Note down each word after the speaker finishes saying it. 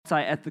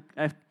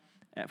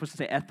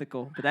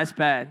ethical, but that's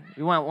bad.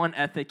 We want one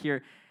ethic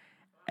here.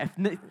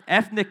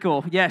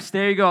 Ethnical. Yes,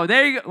 there you go.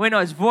 There you go. Wait, no,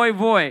 it's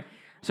voy.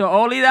 So,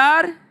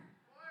 olidar.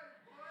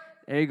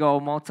 There you go.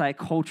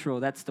 Multicultural.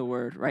 That's the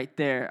word right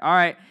there. All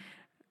right.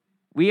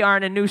 We are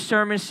in a new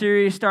sermon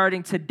series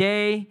starting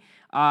today,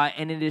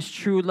 and it is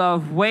True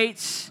Love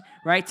Waits.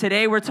 Right?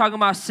 Today we're talking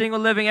about single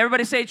living.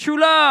 Everybody say true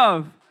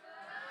love.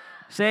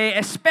 Say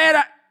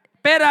espérate.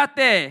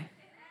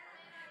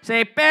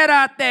 Say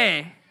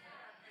espérate.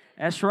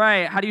 That's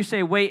right. How do you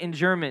say wait in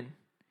German?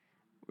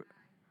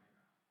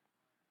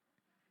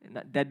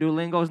 That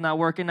Duolingo's not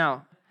working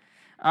out.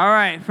 All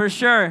right, for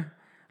sure.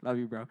 Love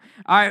you, bro.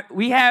 All right,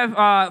 we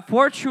have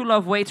for True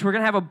Love Waits, we're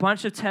going to have a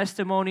bunch of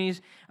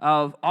testimonies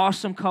of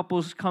awesome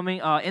couples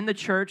coming in the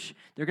church.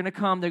 They're going to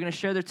come. They're going to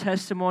share their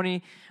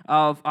testimony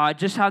of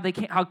just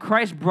how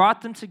Christ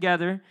brought them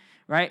together,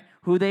 right?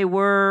 Who they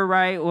were,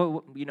 right?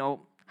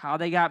 How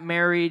they got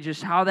married,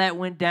 just how that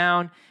went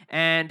down.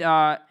 And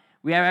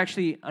we have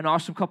actually an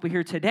awesome couple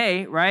here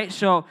today, right?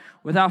 So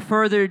without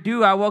further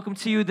ado, I welcome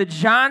to you the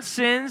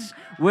Johnsons,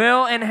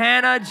 Will and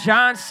Hannah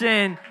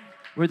Johnson,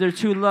 with their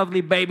two lovely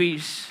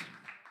babies.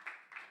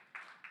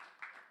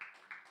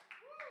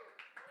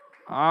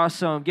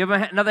 Awesome. Give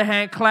another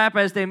hand clap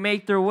as they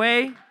make their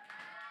way.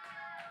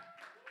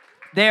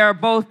 They are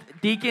both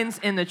deacons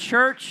in the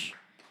church.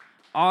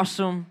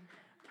 Awesome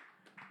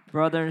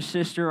brother and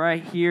sister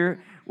right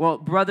here. Well,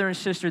 brother and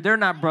sister, they're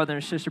not brother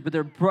and sister, but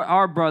they're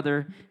our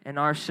brother and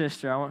our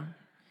sister.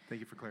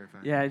 Thank you for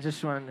clarifying. Yeah, I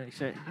just wanted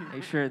to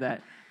make sure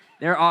that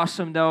they're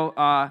awesome,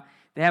 though.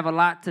 They have a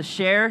lot to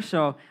share,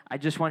 so I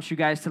just want you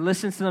guys to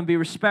listen to them, be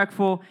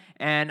respectful,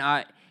 and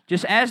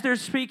just as they're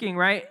speaking,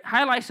 right,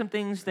 highlight some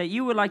things that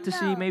you would like to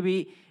see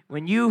maybe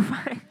when you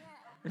find,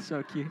 it's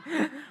so cute,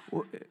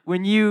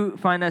 when you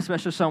find that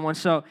special someone.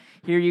 So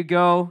here you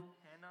go.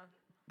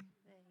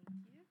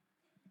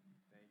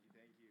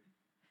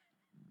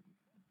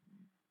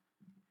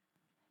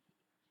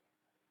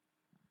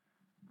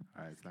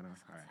 All right, Stano.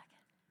 All right.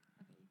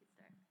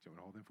 Do you want me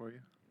to hold him for you?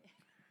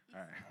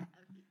 All right.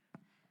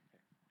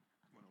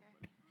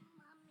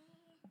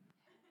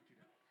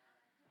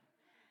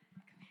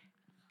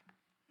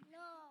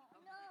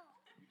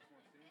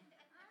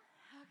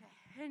 Okay,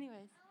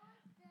 anyways.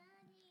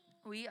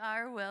 We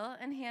are Will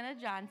and Hannah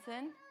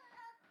Johnson.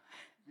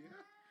 Yeah,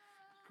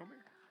 come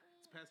here.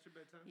 It's past your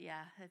bedtime.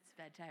 Yeah, it's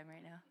bedtime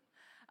right now.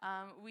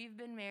 We've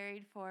been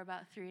married for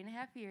about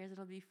 3.5 years.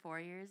 It'll be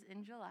 4 years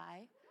in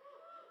July.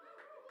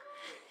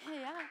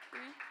 Yeah,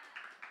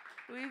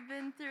 we've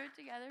been through it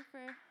together for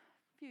a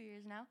few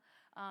years now.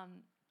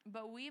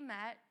 But we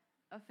met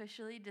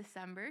officially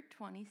December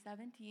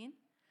 2017.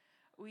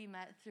 We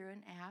met through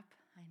an app.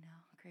 I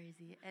know,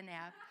 crazy, an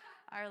app.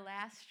 Our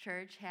last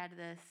church had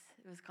this,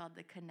 it was called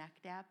the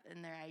Connect app,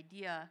 and their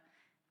idea,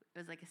 it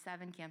was like a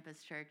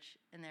 7-campus church,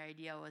 and their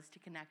idea was to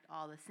connect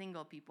all the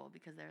single people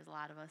because there's a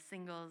lot of us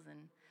singles,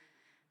 and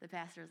the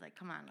pastor was like,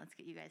 come on, let's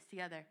get you guys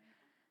together.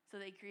 So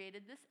they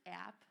created this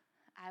app.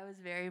 I was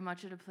very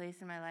much at a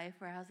place in my life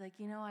where I was like,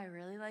 I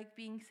really like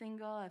being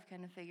single. I've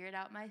kind of figured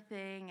out my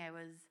thing. I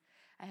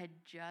had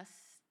just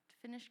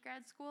finished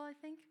grad school, I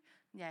think.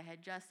 Yeah, I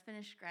had just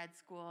finished grad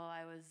school.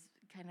 I was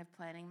kind of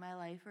planning my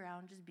life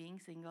around just being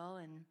single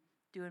and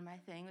doing my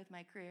thing with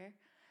my career.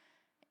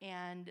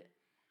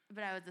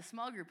 But I was a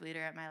small group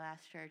leader at my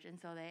last church,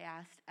 and so they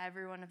asked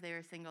everyone if they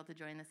were single to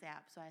join this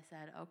app. So I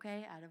said,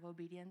 okay, out of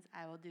obedience,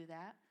 I will do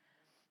that.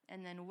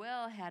 And then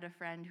Will had a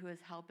friend who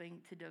was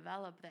helping to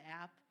develop the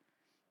app,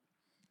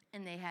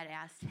 and they had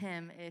asked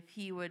him if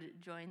he would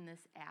join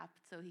this app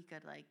so he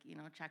could,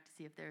 check to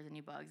see if there was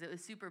any bugs. It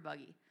was super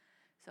buggy.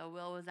 So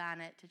Will was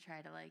on it to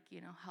try to,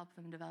 help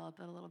them develop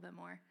it a little bit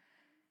more.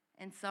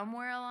 And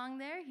somewhere along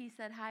there, he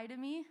said hi to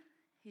me.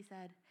 He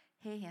said,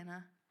 hey,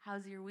 Hannah,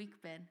 how's your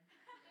week been?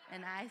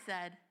 And I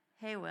said,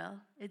 hey, Will,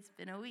 it's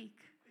been a week.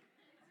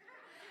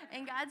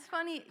 And God's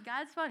funny.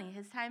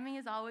 His timing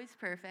is always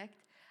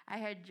perfect.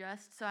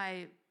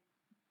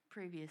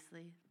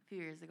 Previously, a few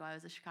years ago, I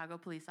was a Chicago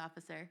police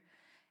officer.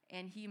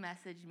 And he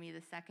messaged me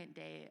the second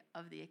day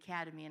of the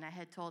academy, and I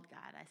had told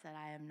God, I said,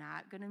 I am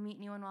not going to meet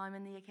anyone while I'm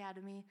in the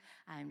academy.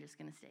 I'm just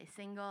going to stay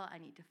single. I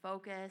need to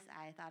focus.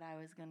 I thought I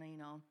was going to, be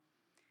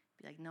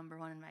like number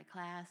one in my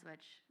class,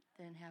 which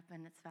didn't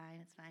happen. It's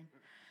fine.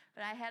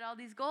 But I had all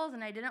these goals,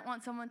 and I didn't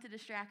want someone to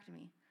distract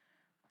me.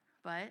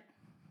 But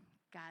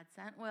God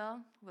sent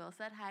Will. Will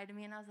said hi to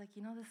me, and I was like,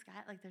 this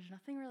guy, there's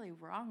nothing really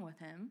wrong with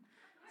him.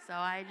 So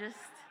I just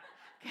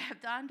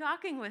kept on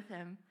talking with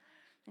him.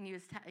 And he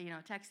was,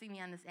 texting me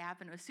on this app,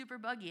 and it was super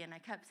buggy. And I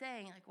kept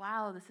saying,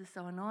 wow, this is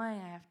so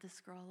annoying. I have to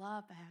scroll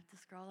up.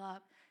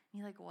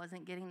 And he,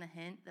 wasn't getting the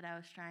hint that I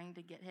was trying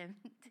to get him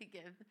to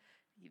give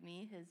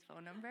me his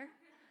phone number.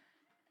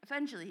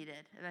 Eventually he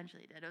did. It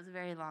was a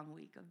very long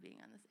week of being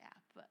on this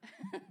app. But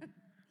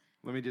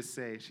Let me just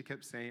say, she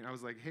kept saying, I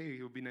was like, hey,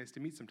 it would be nice to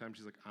meet sometime.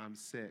 She's like, I'm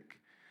sick.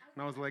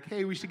 And I was like,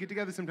 hey, we should get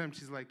together sometime.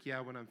 She's like, yeah,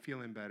 when I'm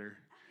feeling better.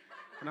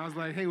 And I was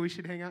like, hey, we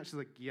should hang out. She's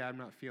like, yeah, I'm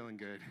not feeling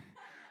good.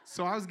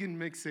 So I was getting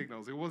mixed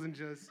signals. It wasn't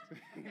just,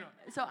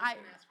 So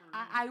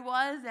I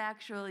was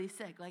actually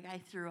sick. Like,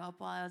 I threw up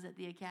while I was at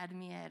the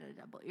academy. I had a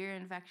double ear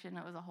infection.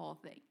 It was a whole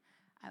thing.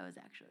 I was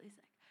actually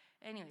sick.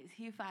 Anyways,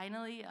 he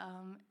finally,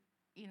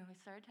 he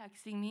started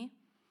texting me.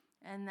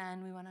 And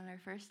then we went on our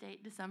first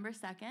date December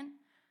 2nd.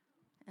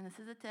 And this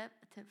is a tip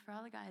for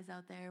all the guys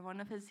out there.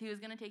 He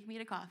was going to take me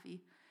to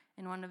coffee.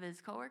 And one of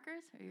his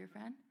coworkers, or your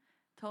friend,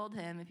 told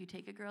him, if you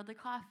take a girl to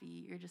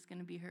coffee, you're just going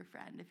to be her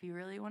friend. If you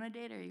really want to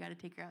date her, you got to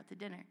take her out to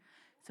dinner.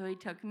 So he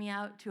took me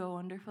out to a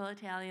wonderful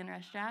Italian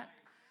restaurant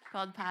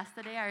called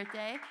Pasta di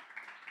Arte.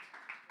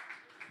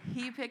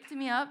 He picked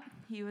me up.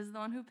 He was the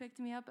one who picked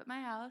me up at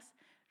my house,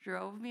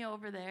 drove me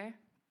over there.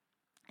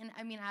 And,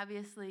 I mean,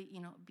 obviously,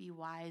 be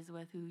wise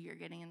with who you're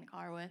getting in the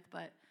car with,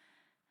 but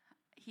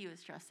he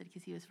was trusted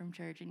because he was from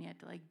church, and you had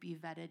to, be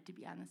vetted to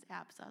be on this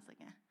app. So I was like,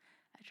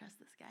 I trust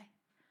this guy.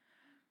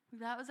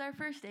 That was our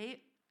first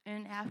date.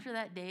 And after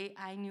that date,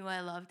 I knew I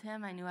loved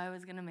him. I knew I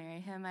was going to marry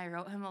him. I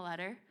wrote him a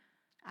letter.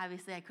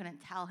 Obviously, I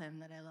couldn't tell him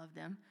that I loved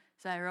him.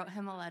 So I wrote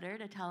him a letter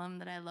to tell him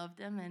that I loved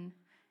him. And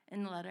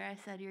in the letter, I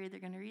said, you're either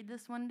going to read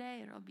this one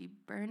day, or it'll be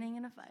burning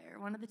in a fire,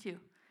 one of the two.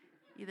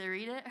 Either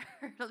read it,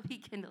 or it'll be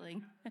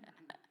kindling.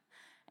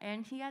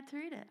 And he got to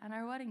read it on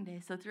our wedding day.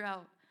 So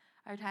throughout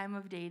our time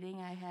of dating,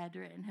 I had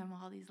written him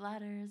all these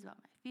letters about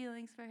my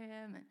feelings for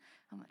him and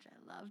how much I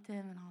loved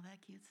him and all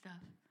that cute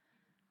stuff.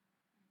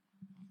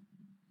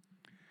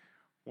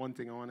 One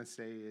thing I want to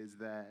say is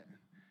that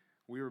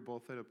we were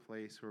both at a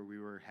place where we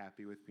were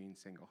happy with being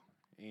single.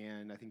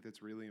 And I think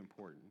that's really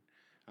important.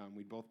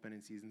 We'd both been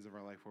in seasons of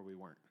our life where we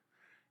weren't.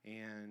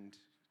 And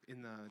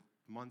in the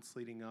months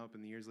leading up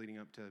and the years leading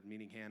up to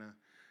meeting Hannah,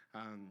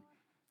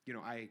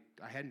 I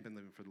hadn't been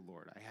living for the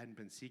Lord. I hadn't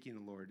been seeking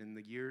the Lord. In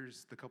the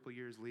couple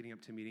years leading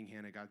up to meeting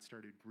Hannah, God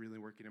started really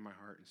working in my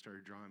heart and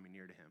started drawing me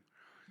near to him.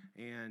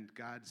 And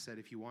God said,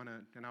 if you want to,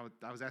 and I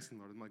was asking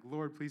the Lord, I'm like,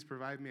 Lord, please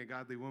provide me a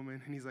godly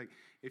woman. And he's like,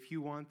 if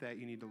you want that,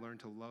 you need to learn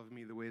to love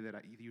me the way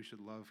that you should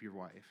love your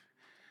wife.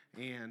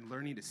 And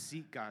learning to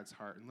seek God's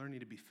heart and learning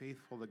to be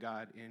faithful to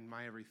God in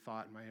my every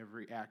thought, my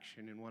every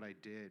action, and what I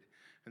did.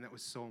 And that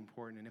was so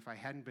important. And if I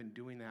hadn't been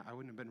doing that, I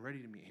wouldn't have been ready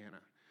to meet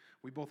Hannah.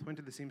 We both went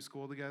to the same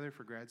school together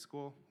for grad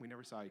school. We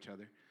never saw each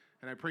other.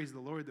 And I praise the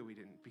Lord that we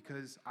didn't,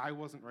 because I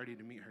wasn't ready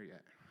to meet her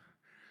yet.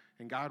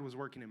 And God was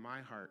working in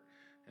my heart,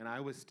 and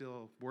I was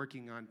still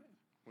working on,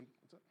 what's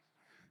up?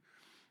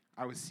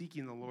 I was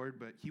seeking the Lord,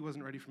 but he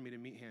wasn't ready for me to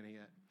meet Hannah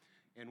yet.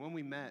 And when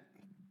we met,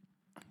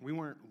 we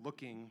weren't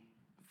looking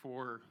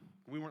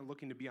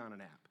to be on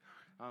an app.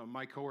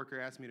 My coworker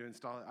asked me to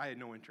install it. I had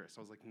no interest.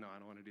 I was like, no, I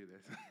don't want to do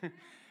this.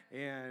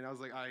 And I was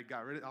like, I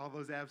got rid of all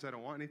those apps. I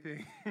don't want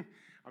anything.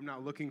 I'm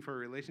not looking for a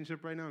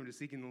relationship right now. I'm just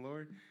seeking the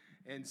Lord.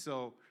 And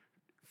so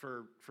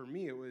for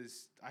me,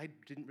 I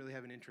didn't really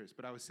have an interest,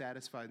 but I was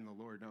satisfied in the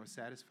Lord, and I was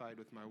satisfied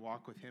with my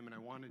walk with him, and I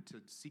wanted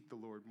to seek the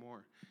Lord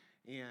more.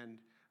 And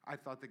I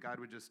thought that God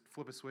would just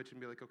flip a switch and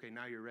be like, okay,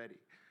 now you're ready.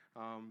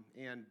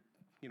 And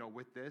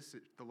with this,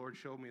 the Lord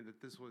showed me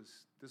that this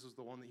was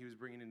the one that he was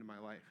bringing into my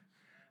life.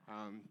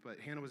 But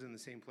Hannah was in the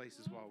same place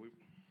as well.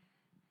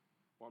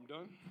 I'm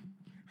done?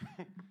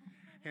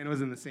 Hannah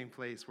was in the same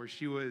place where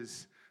she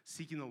was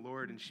seeking the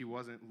Lord, and she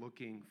wasn't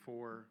looking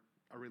for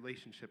a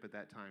relationship at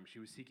that time. She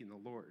was seeking the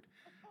Lord.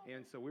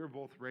 And so we were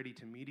both ready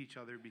to meet each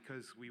other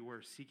because we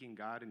were seeking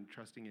God and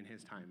trusting in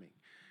his timing.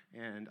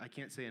 And I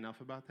can't say enough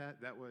about that.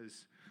 That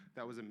was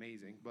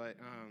amazing. But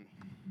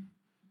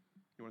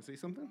you want to say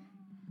something?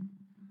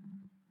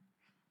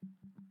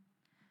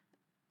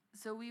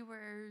 So we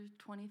were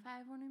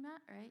 25 when we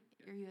met, right?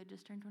 Or you had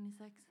just turned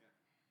 26?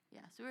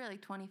 Yeah, so we were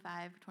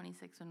 25,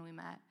 26 when we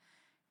met.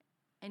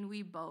 And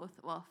we both,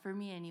 well, for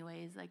me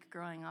anyways,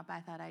 growing up, I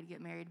thought I'd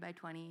get married by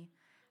 20.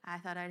 I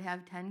thought I'd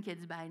have 10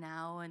 kids by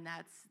now, and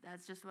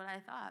that's just what I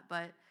thought.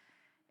 But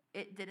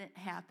it didn't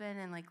happen,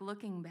 and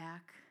looking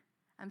back,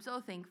 I'm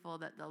so thankful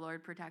that the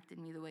Lord protected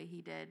me the way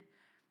he did.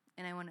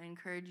 And I want to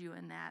encourage you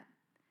in that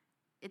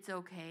it's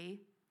okay.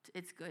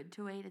 It's good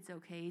to wait. It's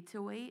okay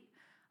to wait.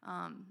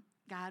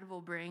 God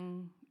will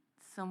bring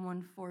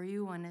someone for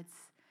you when it's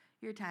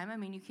your time. I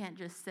mean, you can't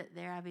just sit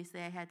there.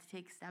 Obviously, I had to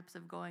take steps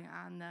of going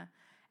on the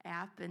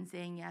app and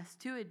saying yes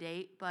to a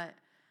date, but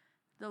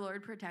the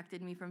Lord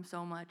protected me from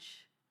so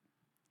much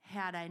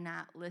had I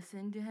not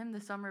listened to him.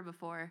 The summer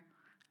before,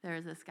 there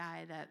was this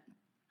guy that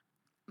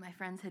my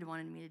friends had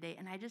wanted me to date,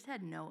 and I just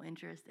had no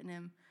interest in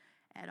him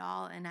at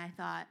all, and I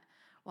thought,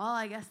 well,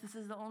 I guess this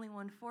is the only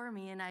one for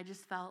me, and I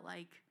just felt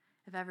like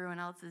if everyone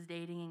else is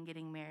dating and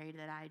getting married,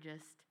 that I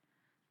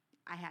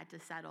had to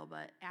settle,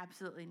 but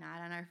absolutely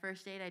not. On our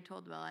first date, I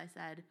told Will,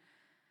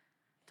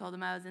 told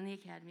him I was in the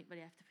academy, but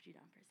I have to put you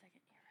down for a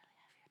second. You're really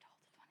heavy.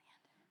 You're told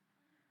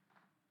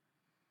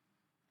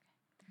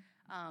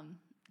at one hand.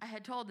 I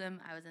had told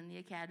him I was in the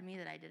academy,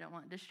 that I didn't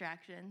want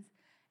distractions,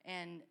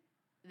 and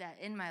that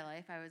in my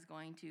life I was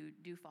going to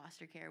do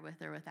foster care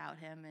with or without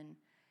him. And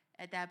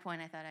at that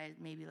point, I thought I'd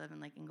maybe live in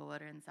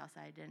Inglewood or in the South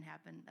Side. It didn't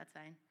happen. That's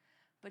fine.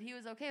 But he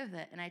was okay with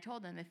it. And I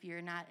told him, if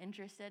you're not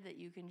interested, that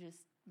you can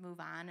just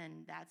move on,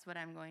 and that's what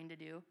I'm going to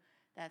do.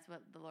 that's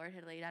what the Lord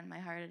had laid on my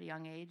heart at a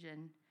young age,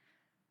 and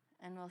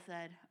Will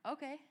said,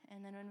 okay.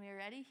 And then when we were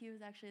ready, he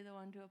was actually the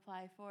one to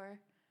apply for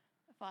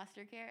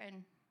foster care,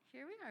 and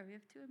here we are. We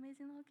have 2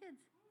 amazing little kids.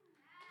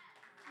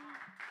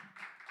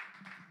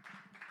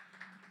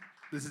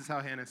 This is how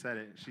Hannah said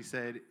it. She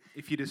said,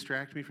 if you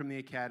distract me from the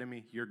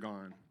academy, you're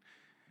gone.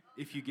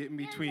 If you get in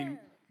between,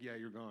 yeah,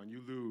 you're gone.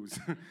 You lose.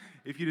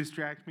 If you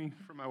distract me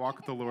from my walk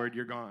with the Lord,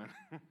 you're gone.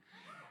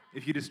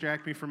 If you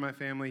distract me from my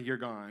family, you're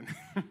gone.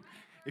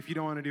 If you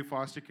don't want to do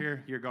foster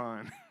care, you're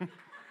gone.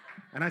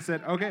 And I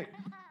said, okay.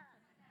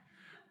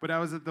 But I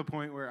was at the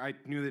point where I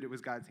knew that it was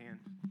God's hand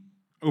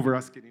over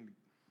us getting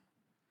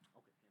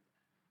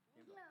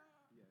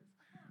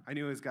I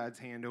knew it was God's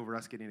hand over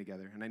us getting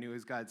together, and I knew it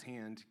was God's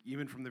hand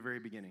even from the very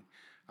beginning.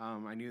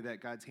 I knew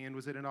that God's hand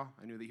was in it all.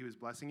 I knew that he was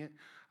blessing it,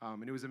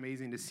 and it was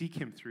amazing to seek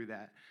him through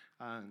that.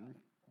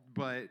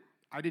 But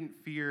I didn't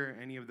fear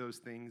any of those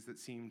things that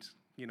seemed,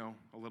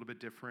 a little bit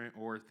different,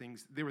 or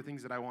things. There were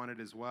things that I wanted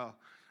as well.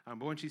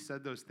 But when she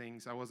said those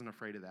things, I wasn't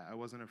afraid of that. I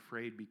wasn't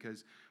afraid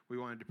because we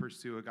wanted to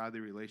pursue a godly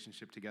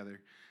relationship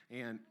together.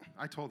 And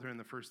I told her on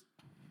the first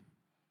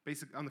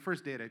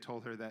date, I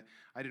told her that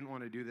I didn't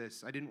want to do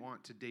this. I didn't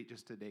want to date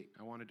just to date.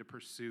 I wanted to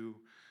pursue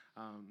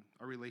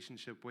a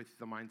relationship with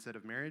the mindset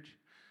of marriage.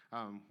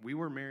 We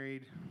were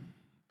married.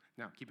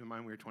 Now, keep in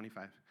mind, we were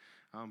 25.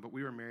 But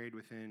we were married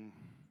within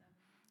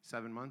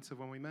 7 months of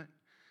when we met.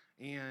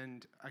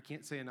 And I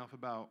can't say enough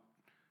about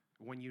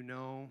when you're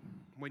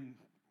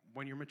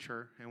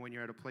mature and when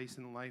you're at a place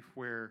in life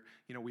where,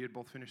 we had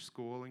both finished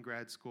school and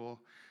grad school.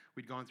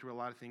 We'd gone through a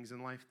lot of things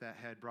in life that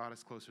had brought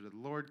us closer to the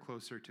Lord,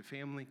 closer to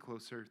family,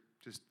 closer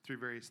just through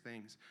various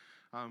things.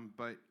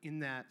 But in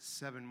that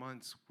 7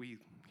 months,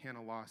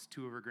 Hannah lost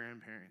 2 of her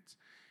grandparents.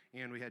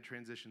 And we had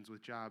transitions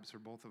with jobs for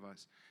both of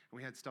us. And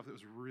we had stuff that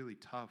was really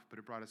tough, but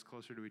it brought us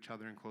closer to each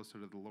other and closer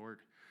to the Lord.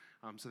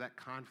 So that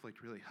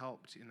conflict really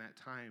helped in that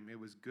time. It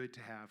was good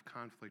to have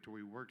conflict where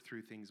we worked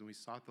through things and we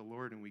sought the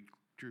Lord and we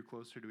drew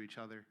closer to each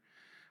other.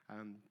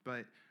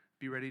 But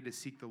be ready to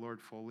seek the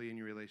Lord fully in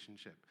your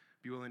relationship.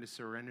 Be willing to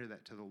surrender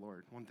that to the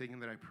Lord. One thing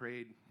that I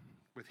prayed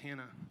with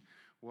Hannah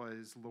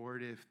was,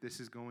 Lord, if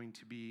this is going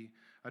to be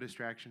a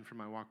distraction from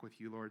my walk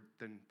with you, Lord,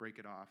 then break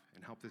it off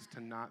and help this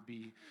to not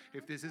be.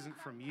 If this isn't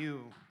from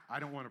you, I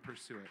don't want to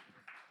pursue it.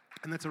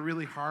 And that's a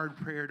really hard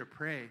prayer to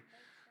pray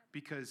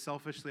because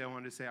selfishly I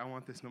wanted to say, I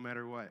want this no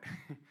matter what.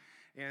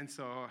 And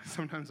so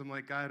sometimes I'm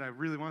like, God, I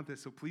really want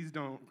this, so please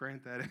don't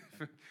grant that.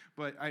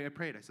 But I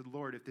prayed. I said,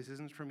 Lord, if this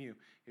isn't from you,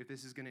 if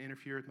this is going to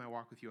interfere with my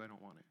walk with you, I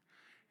don't want it.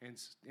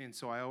 And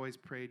so I always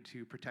prayed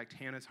to protect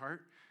Hannah's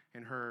heart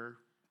and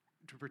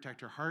to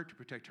protect her heart, to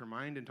protect her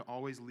mind, and to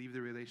always leave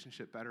the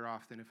relationship better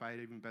off than if I had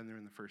even been there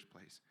in the first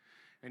place.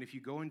 And if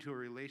you go into a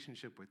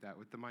relationship with that,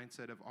 with the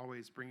mindset of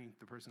always bringing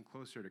the person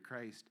closer to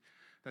Christ,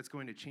 that's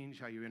going to change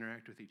how you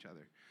interact with each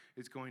other.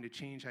 It's going to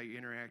change how you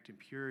interact in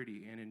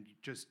purity and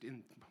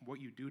in what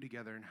you do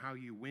together and how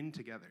you win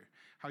together,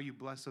 how you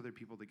bless other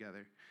people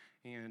together.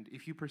 And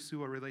if you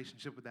pursue a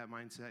relationship with that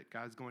mindset,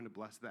 God's going to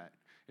bless that.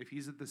 If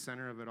he's at the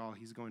center of it all,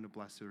 he's going to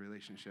bless the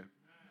relationship.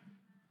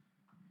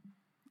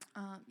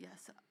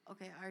 Yes.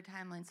 Okay, our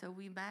timeline. So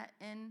we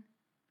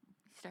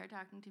started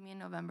talking to me in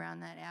November on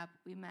that app.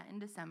 We met in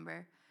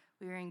December.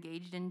 We were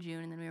engaged in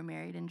June, and then we were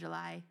married in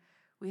July.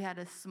 We had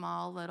a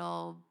small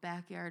little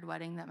backyard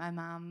wedding that my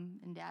mom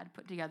and dad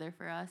put together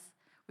for us.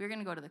 We were going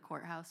to go to the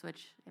courthouse,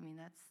 which,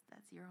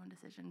 that's your own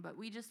decision. But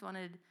we just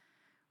wanted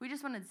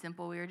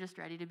simple. We were just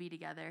ready to be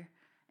together,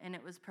 and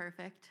it was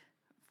perfect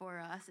for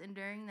us. And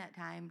during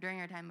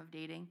our time of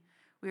dating,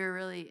 we were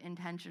really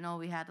intentional.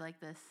 We had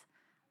this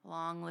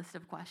long list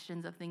of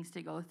questions of things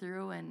to go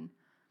through, and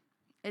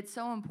it's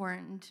so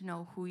important to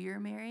know who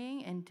you're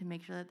marrying and to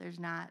make sure that there's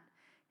not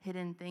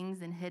hidden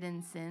things and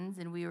hidden sins.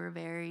 And we were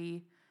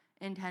very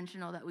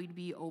intentional that we'd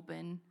be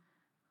open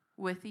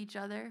with each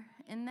other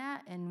in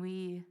that, and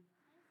we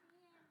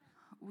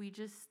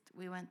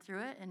went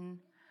through it, and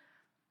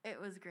it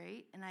was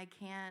great. And I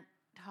can't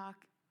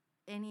talk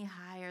any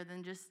higher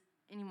than just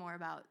any more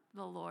about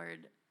the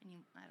Lord. I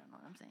don't know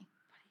what I'm saying.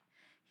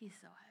 He's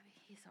so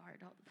heavy. He's so hard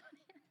to hold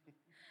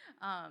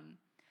on.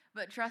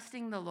 But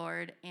trusting the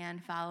Lord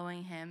and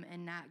following him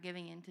and not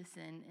giving into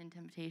sin and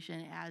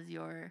temptation as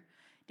you're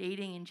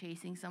dating and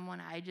chasing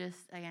someone. I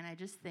just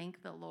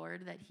thank the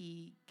Lord that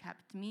he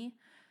kept me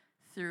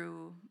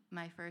through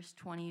my first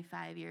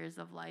 25 years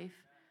of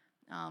life.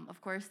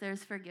 Of course,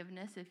 there's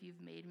forgiveness if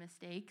you've made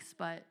mistakes,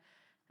 but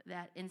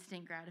that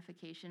instant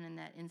gratification and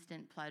that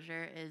instant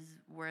pleasure is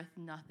worth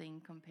nothing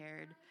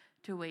compared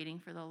to waiting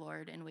for the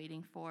Lord and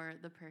waiting for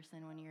the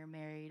person when you're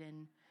married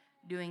and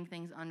doing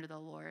things under the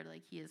Lord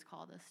like he has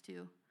called us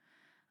to.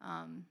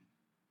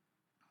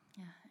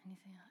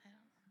 Anything else?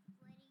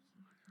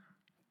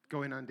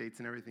 Going on dates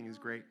and everything is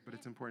great, but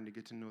it's important to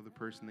get to know the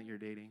person that you're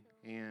dating.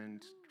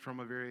 And from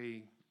a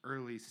very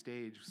early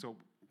stage, so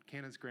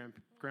Hannah's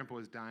grandpa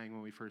was dying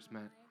when we first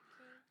met.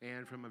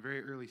 And from a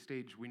very early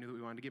stage, we knew that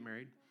we wanted to get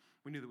married.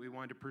 We knew that we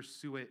wanted to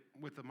pursue it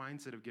with the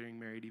mindset of getting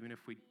married, even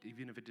if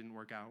it didn't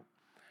work out.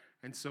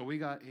 And so we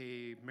got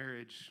a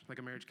marriage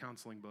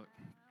counseling book.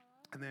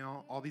 And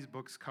all these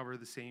books cover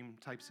the same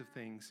types of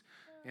things.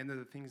 And they're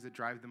the things that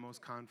drive the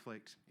most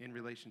conflict in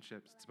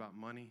relationships. It's about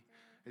money.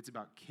 It's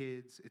about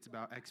kids. It's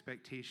about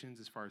expectations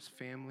as far as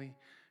family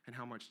and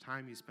how much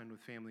time you spend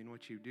with family and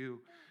what you do.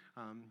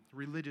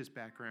 Religious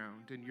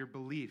background and your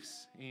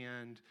beliefs.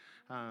 And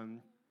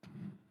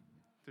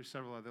there's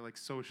several other like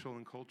social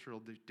and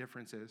cultural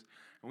differences.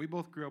 And we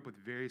both grew up with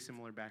very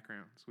similar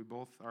backgrounds. We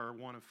both are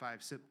one of five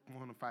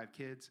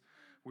kids.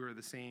 We were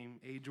the same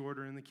age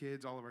order in the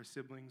kids. All of our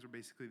siblings were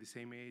basically the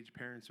same age.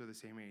 Parents were the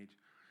same age.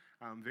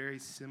 Very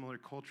similar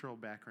cultural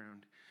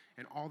background.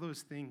 And all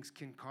those things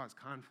can cause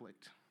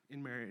conflict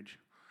in marriage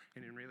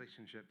and in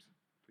relationships.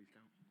 Please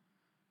don't.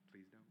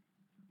 Please don't.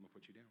 I'm going to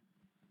put you down.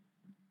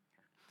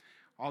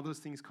 All those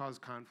things cause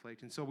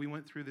conflict. And so we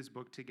went through this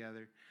book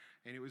together.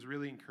 And it was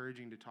really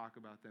encouraging to talk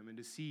about them and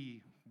to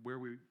see where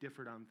we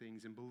differed on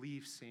things and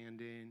beliefs and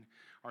in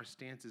our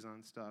stances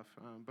on stuff.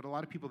 But a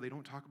lot of people, they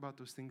don't talk about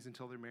those things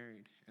until they're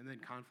married. And then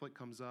conflict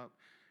comes up,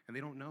 and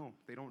they don't know.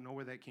 They don't know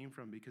where that came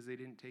from because they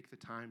didn't take the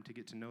time to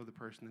get to know the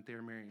person that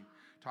they're marrying.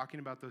 Talking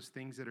about those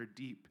things that are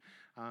deep,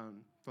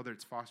 whether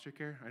it's foster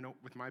care. I know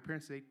with my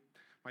parents,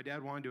 my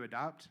dad wanted to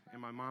adopt,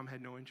 and my mom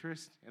had no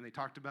interest. And they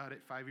talked about it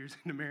 5 years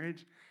into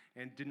marriage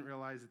and didn't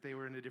realize that they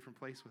were in a different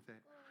place with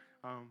it.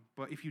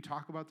 But if you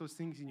talk about those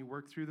things and you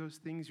work through those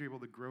things, you're able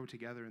to grow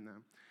together in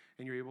them.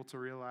 And you're able to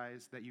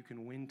realize that you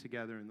can win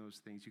together in those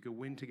things. You can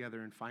win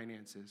together in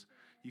finances.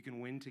 You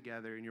can win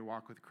together in your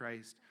walk with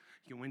Christ.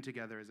 You can win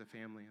together as a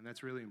family, and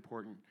that's really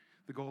important.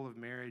 The goal of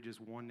marriage is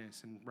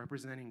oneness and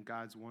representing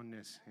God's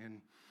oneness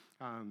and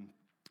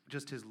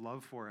just his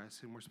love for us.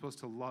 And we're supposed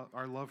to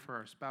our love for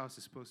our spouse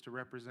is supposed to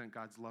represent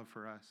God's love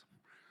for us.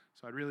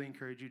 So I'd really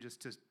encourage you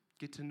just to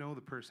get to know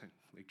the person,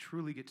 like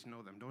truly get to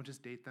know them. Don't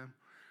just date them.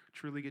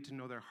 Truly get to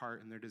know their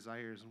heart and their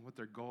desires and what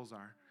their goals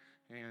are.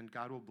 And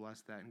God will bless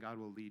that, and God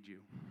will lead you.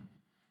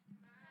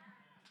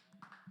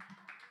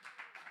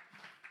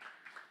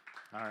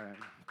 All right.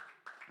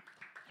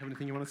 Have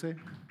anything you want to say?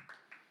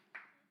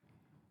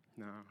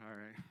 No? All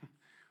right.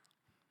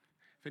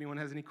 If anyone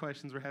has any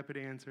questions, we're happy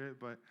to answer it,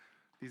 but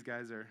these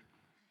guys are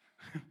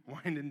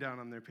winding down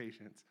on their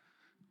patience.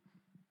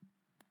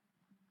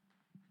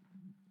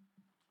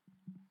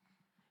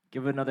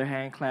 Give another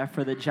hand clap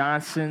for the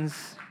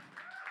Johnsons.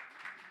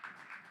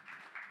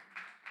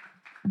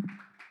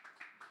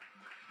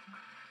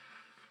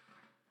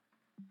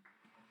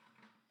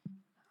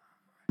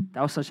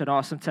 That was such an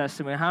awesome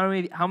testimony.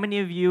 How many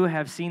of you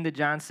have seen the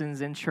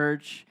Johnsons in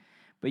church,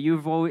 but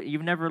you've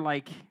never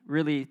like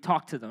really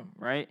talked to them,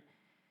 right?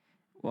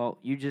 Well,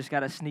 you just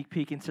got a sneak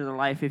peek into their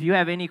life. If you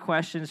have any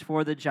questions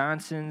for the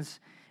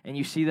Johnsons and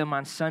you see them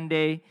on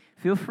Sunday,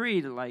 feel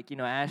free to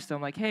ask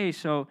them hey,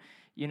 so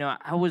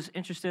I was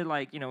interested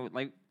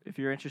if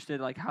you're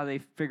interested how they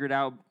figured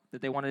out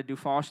that they wanted to do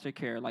foster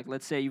care.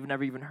 Let's say you've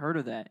never even heard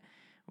of that.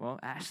 Well,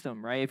 ask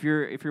them, right? If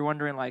you're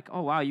wondering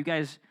oh wow, you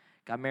guys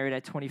got married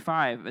at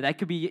 25. That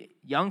could be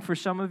young for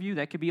some of you.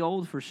 That could be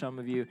old for some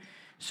of you.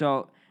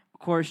 So, of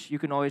course, you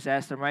can always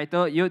ask them, right?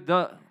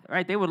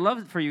 Right? They would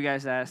love for you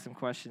guys to ask them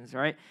questions,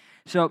 right?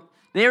 So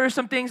there are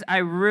some things that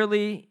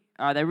really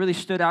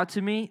stood out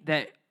to me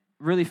that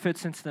really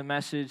fits into the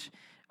message.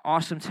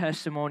 Awesome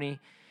testimony.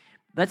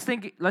 Let's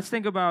think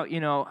about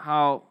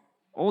how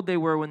old they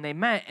were when they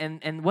met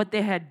and what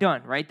they had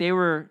done, right? They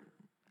were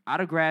out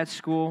of grad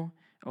school.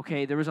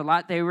 Okay, there was a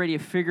lot they already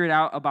figured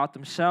out about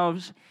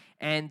themselves.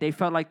 And they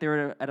felt like they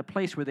were at a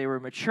place where they were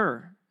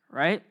mature,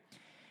 right?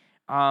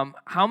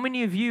 How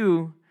many of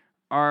you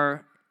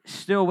are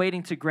still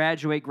waiting to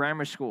graduate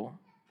grammar school?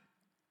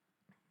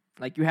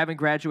 You haven't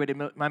graduated,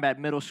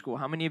 middle school.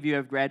 How many of you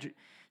have graduated?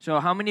 So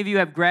how many of you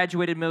have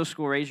graduated middle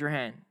school? Raise your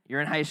hand. You're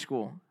in high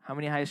school. How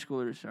many high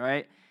schoolers, all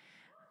right?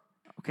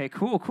 Okay,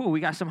 cool. We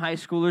got some high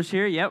schoolers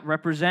here. Yep,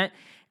 represent.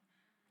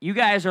 You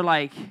guys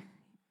are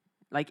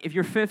if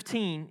you're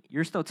 15,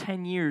 you're still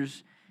 10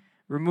 years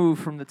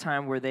removed from the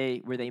time where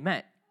they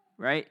met,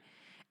 right?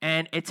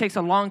 And it takes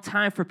a long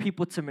time for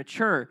people to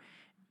mature.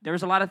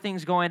 There's a lot of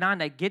things going on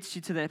that gets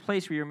you to that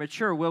place where you're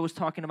mature. Will was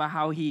talking about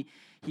how he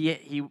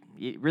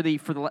really,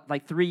 for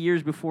the 3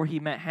 years before he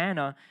met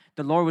Hannah,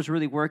 the Lord was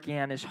really working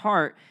on his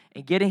heart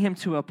and getting him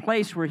to a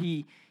place where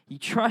he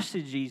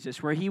trusted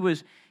Jesus, where he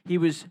was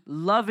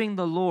loving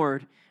the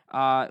Lord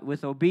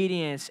with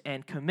obedience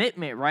and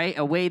commitment, right?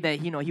 A way that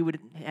he would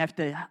have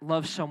to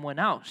love someone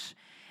else.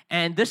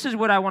 And this is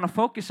what I want to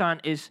focus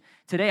on is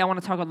today I want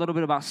to talk a little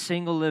bit about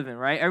single living,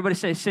 right? Everybody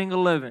say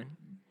single living.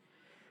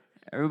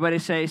 Everybody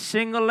say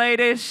single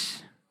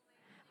ladies.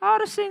 Oh,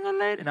 the single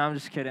lady. No, I'm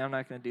just kidding. I'm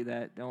not going to do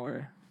that. Don't worry.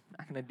 I'm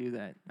not going to do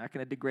that. I'm not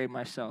going to degrade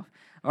myself.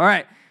 All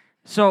right.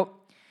 So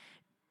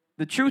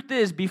the truth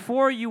is,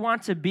 before you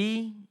want to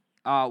be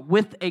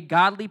with a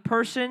godly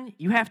person,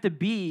 you have to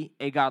be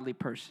a godly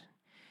person.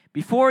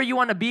 Before you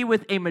want to be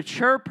with a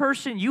mature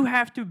person, you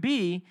have to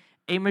be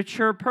a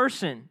mature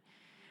person.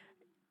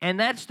 And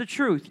that's the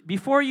truth.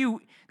 Before you,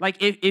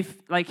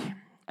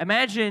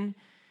 imagine,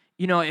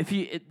 if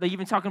you,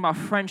 even talking about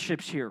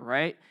friendships here,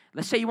 right?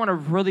 Let's say you want a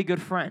really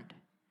good friend.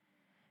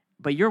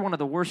 but you're one of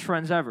the worst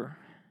friends ever?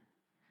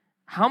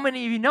 How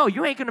many of you know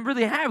you ain't going to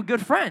really have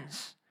good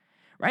friends,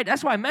 right?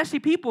 That's why messy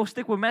people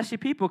stick with messy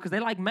people, because they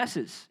like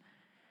messes,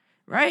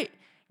 right?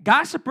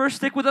 Gossipers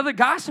stick with other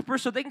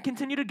gossipers so they can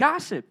continue to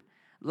gossip.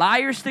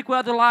 Liars stick with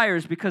other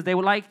liars because they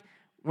would like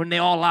when they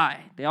all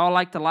lie. They all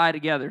like to lie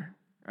together,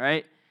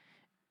 right?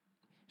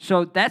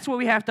 So that's what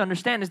we have to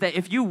understand, is that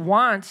if you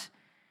want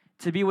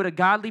to be with a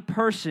godly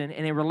person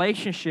in a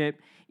relationship,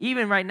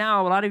 even right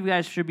now, a lot of you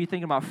guys should be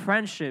thinking about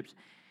friendships.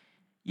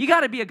 You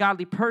got to be a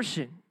godly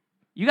person.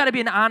 You got to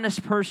be an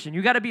honest person.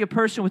 You got to be a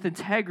person with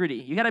integrity.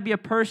 You got to be a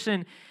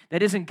person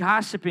that isn't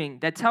gossiping,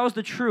 that tells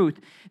the truth,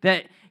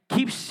 that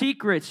keeps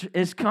secrets,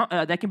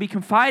 that can be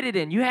confided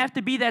in. You have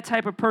to be that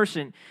type of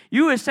person.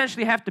 You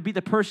essentially have to be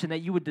the person that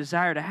you would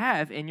desire to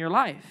have in your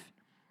life.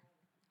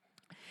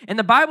 And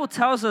the Bible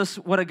tells us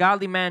what a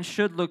godly man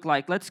should look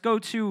like. Let's go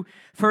to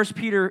 1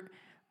 Peter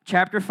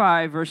chapter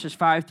 5, verses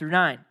 5 through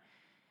 9.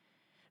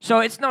 So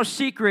it's no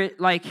secret,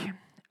 like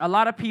a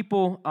lot of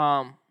people,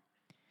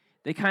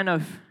 they kind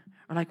of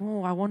are like,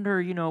 oh, I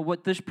wonder,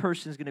 what this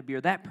person's going to be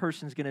or that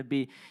person's going to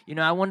be.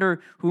 I wonder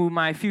who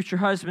my future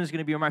husband's going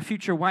to be or my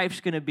future wife's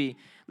going to be.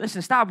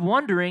 Listen, stop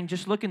wondering.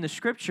 Just look in the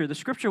Scripture. The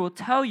Scripture will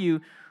tell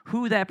you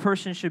who that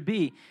person should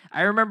be.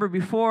 I remember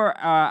before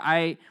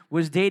I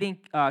was dating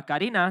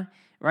Karina,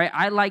 right?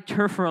 I liked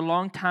her for a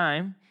long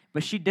time,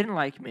 but she didn't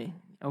like me,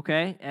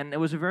 okay? And it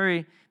was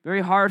very,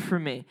 very hard for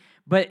me.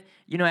 But,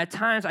 at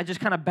times I just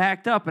kind of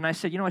backed up and I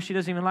said, what, she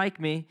doesn't even like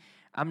me.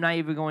 I'm not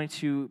even going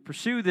to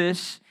pursue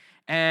this.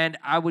 And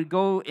I would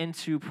go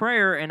into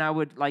prayer and I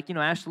would,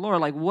 ask the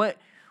Lord,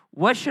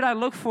 what should I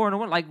look for?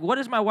 And what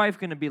is my wife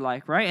going to be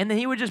like, right? And then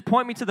he would just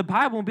point me to the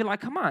Bible and be like,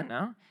 come on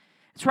now.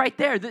 It's right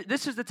there.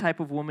 This is the type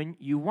of woman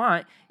you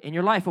want in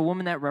your life, a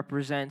woman that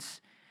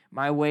represents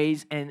my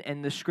ways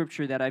and the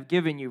Scripture that I've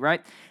given you,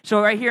 right?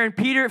 So right here in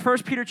 1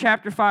 Peter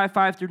chapter 5,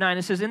 5 through 9,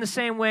 it says, in the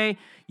same way,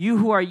 you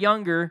who are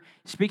younger,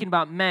 speaking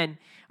about men,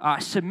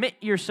 submit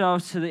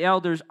yourselves to the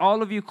elders.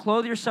 All of you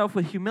clothe yourself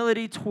with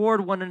humility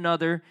toward one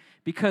another,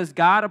 because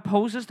God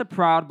opposes the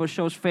proud but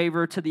shows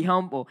favor to the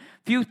humble.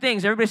 Few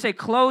things. Everybody say,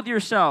 clothe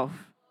yourself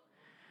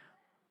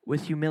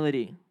with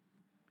humility.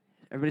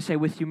 Everybody say,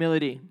 with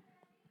humility.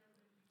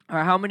 All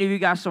right, how many of you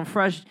got some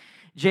fresh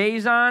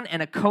J's on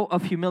and a coat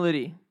of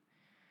humility?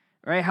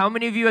 Right? How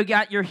many of you have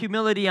got your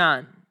humility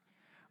on?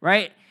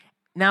 Right?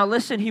 Now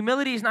listen,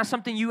 humility is not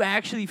something you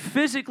actually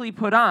physically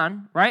put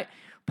on, right?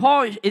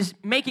 Paul is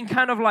making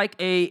kind of like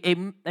a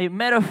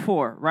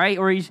metaphor, right?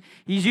 Or he's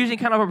using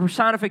kind of a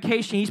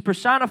personification. He's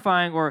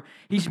personifying, or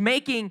he's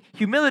making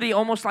humility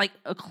almost like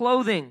a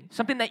clothing,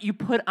 something that you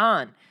put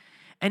on.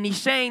 And he's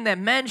saying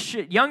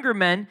that younger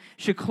men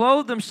should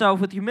clothe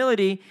themselves with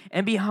humility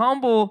and be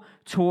humble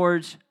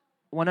towards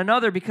one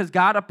another, because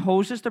God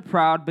opposes the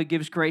proud but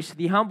gives grace to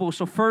the humble.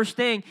 So first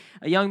thing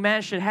a young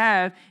man should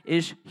have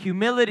is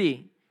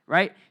humility,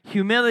 right?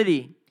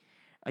 Humility.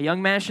 A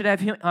young man should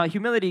have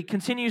humility.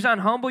 Continues on,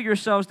 humble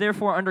yourselves,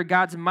 therefore, under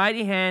God's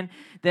mighty hand,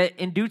 that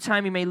in due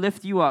time he may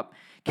lift you up.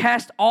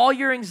 Cast all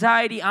your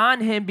anxiety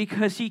on him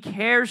because he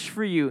cares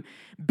for you.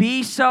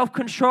 Be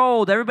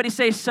self-controlled. Everybody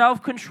say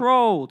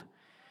self-controlled.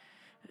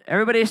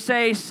 Everybody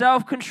say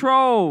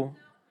self-control.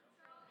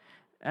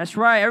 That's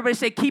right. Everybody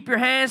say, keep your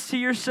hands to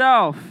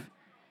yourself.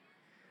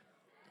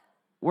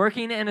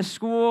 Working in a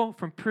school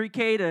from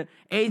pre-K to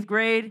 8th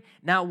grade,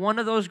 not one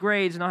of those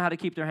grades know how to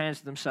keep their hands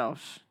to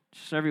themselves.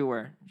 Just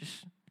everywhere.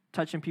 Just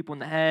touching people in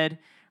the head,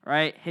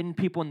 right? Hitting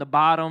people in the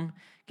bottom,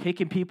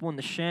 kicking people in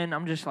the shin.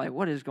 I'm just like,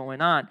 what is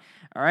going on?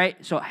 All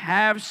right? So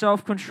have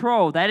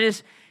self-control.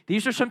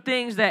 These are some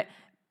things that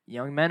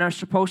young men are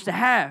supposed to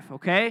have,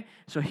 okay?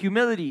 So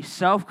humility,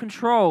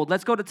 self-control.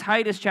 Let's go to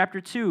Titus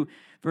chapter 2,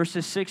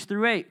 verses 6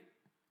 through 8.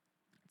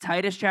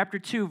 Titus chapter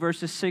 2,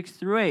 verses 6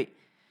 through 8.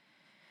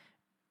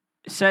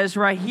 It says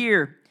right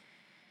here,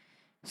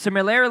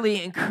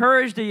 similarly,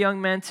 encourage the young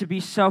men to be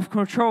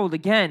self-controlled.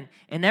 Again,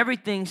 in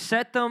everything,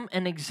 set them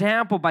an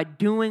example by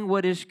doing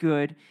what is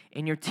good.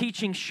 In your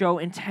teaching, show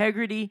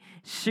integrity,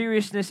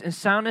 seriousness, and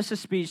soundness of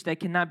speech that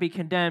cannot be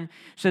condemned,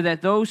 so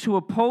that those who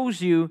oppose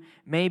you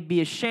may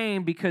be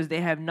ashamed because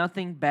they have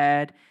nothing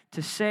bad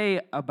to say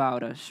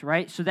about us,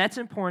 right? So that's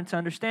important to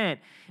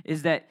understand,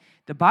 is that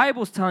the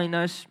Bible's telling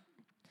us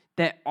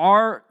that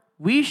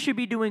we should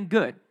be doing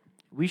good.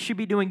 We should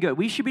be doing good.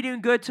 We should be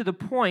doing good to the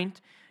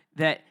point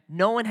that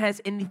no one has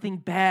anything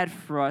bad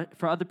for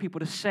other people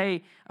to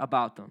say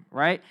about them,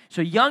 right?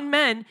 So young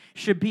men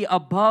should be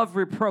above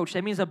reproach.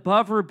 That means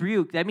above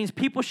rebuke. That means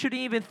people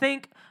shouldn't even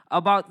think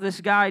about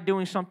this guy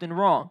doing something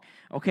wrong,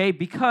 okay?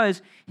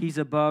 Because he's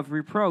above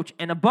reproach.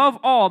 And above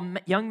all,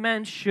 young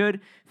men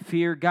should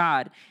fear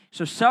God.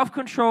 So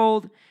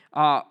self-controlled,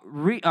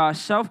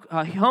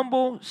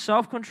 humble,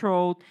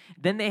 self-controlled,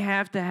 then they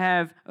have to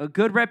have a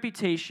good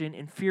reputation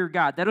and fear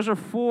God. Those are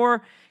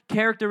 4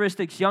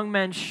 characteristics young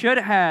men should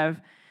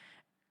have,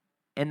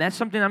 and that's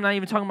something I'm not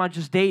even talking about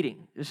just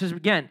dating. This is,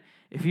 again,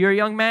 if you're a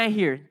young man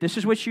here, this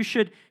is what you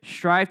should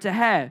strive to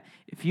have.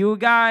 If you're a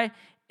guy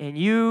and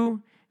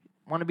you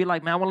want to be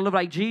like, man, I want to live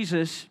like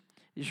Jesus,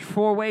 These are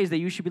 4 ways that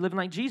you should be living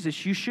like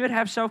Jesus. You should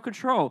have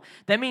self-control.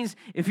 That means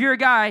if you're a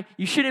guy,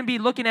 you shouldn't be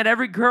looking at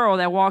every girl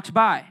that walks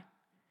by.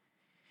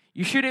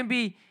 You shouldn't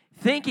be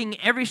thinking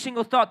every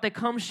single thought that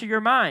comes to your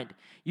mind.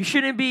 You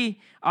shouldn't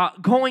be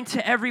going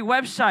to every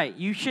website.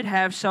 You should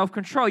have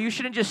self-control. You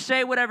shouldn't just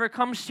say whatever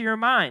comes to your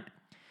mind.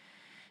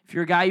 If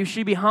you're a guy, you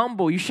should be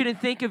humble. You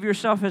shouldn't think of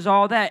yourself as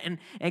all that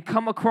and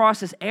come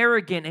across as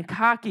arrogant and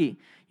cocky.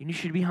 You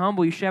should be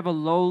humble. You should have a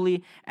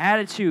lowly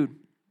attitude.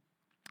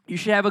 You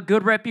should have a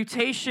good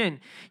reputation.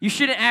 You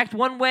shouldn't act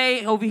one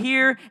way over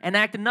here and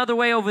act another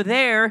way over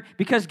there,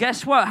 because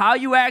guess what? How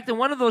you act in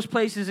one of those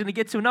places is going to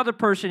get to another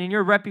person, and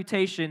your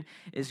reputation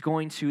is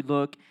going to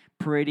look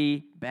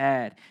pretty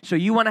bad. So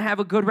you want to have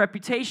a good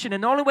reputation,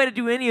 and the only way to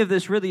do any of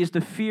this really is to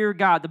fear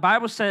God. The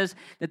Bible says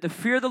that the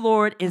fear of the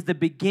Lord is the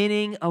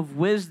beginning of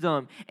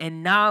wisdom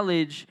and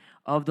knowledge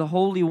of the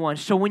Holy One.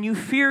 So when you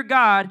fear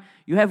God,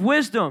 you have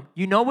wisdom.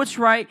 You know what's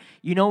right.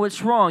 You know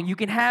what's wrong. You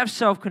can have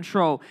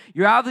self-control.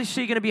 You're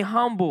obviously going to be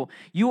humble.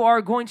 You are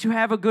going to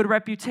have a good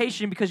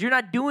reputation because you're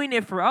not doing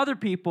it for other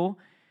people.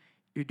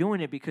 You're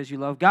doing it because you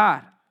love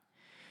God.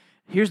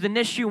 Here's the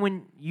issue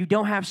when you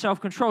don't have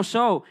self-control.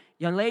 So,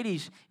 young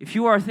ladies, if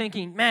you are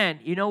thinking, man,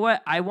 you know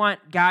what? I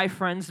want guy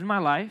friends in my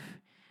life.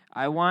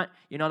 I want,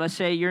 let's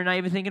say you're not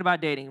even thinking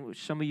about dating,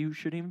 which some of you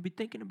shouldn't even be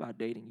thinking about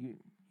dating.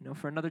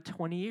 For another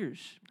 20 years,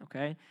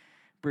 okay?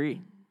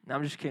 Bree. No,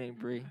 I'm just kidding,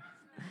 Bree.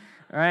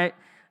 All right?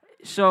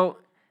 So,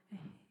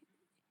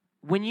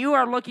 when you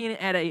are looking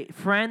at a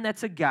friend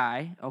that's a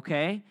guy,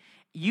 okay,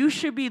 you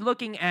should be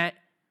looking at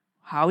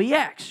how he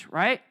acts,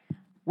 right?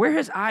 Where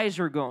his eyes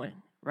are going,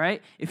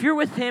 right? If you're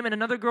with him and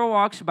another girl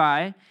walks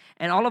by,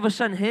 and all of a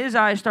sudden his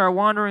eyes start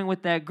wandering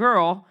with that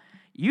girl,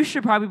 you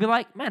should probably be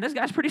like, man, this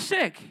guy's pretty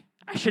sick.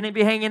 I shouldn't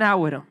be hanging out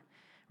with him,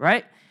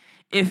 right?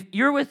 If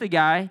you're with a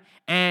guy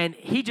and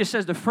he just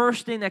says the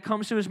first thing that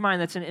comes to his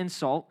mind that's an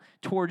insult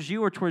towards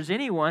you or towards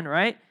anyone,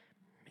 right?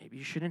 Maybe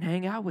you shouldn't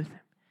hang out with him.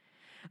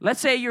 Let's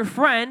say your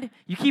friend,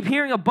 you keep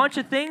hearing a bunch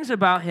of things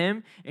about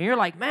him, and you're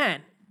like,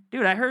 man,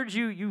 dude, I heard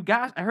you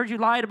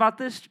lied about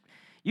this.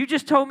 You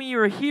just told me you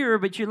were here,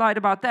 but you lied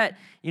about that.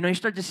 You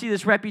start to see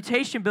this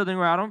reputation building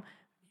around him.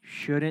 You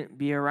shouldn't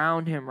be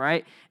around him,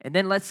 right? And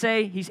then let's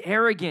say he's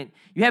arrogant.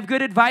 You have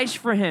good advice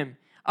for him.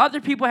 Other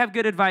people have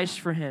good advice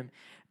for him.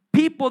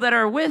 People that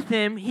are with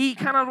him, he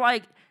kind of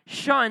like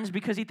shuns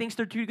because he thinks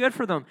they're too good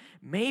for them.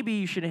 Maybe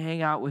you shouldn't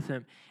hang out with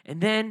him. And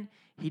then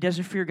he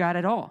doesn't fear God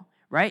at all,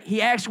 right?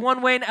 He acts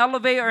one way in the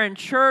elevator or in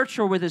church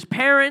or with his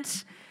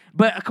parents,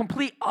 but a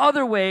complete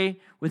other way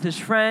with his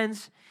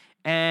friends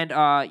and,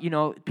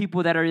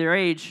 people that are their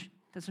age.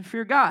 Doesn't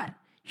fear God.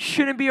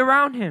 Shouldn't be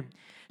around him.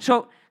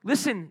 So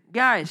listen,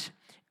 guys,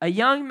 a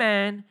young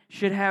man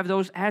should have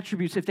those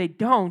attributes. If they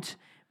don't,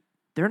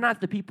 they're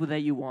not the people that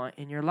you want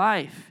in your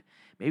life.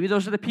 Maybe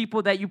those are the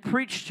people that you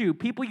preach to,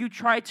 people you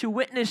try to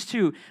witness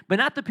to, but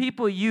not the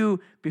people you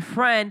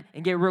befriend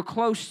and get real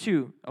close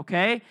to,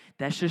 okay?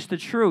 That's just the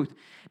truth.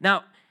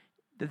 Now,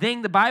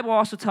 the Bible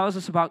also tells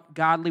us about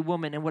godly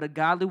women and what a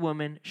godly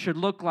woman should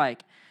look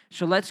like.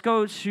 So let's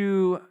go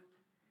to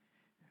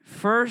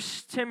 1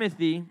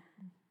 Timothy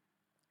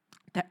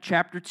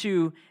chapter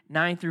 2,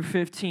 9 through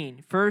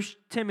 15. 1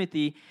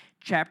 Timothy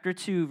chapter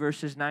 2,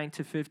 verses 9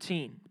 to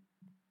 15.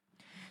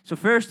 So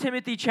 1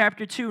 Timothy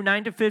chapter 2,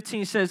 9 to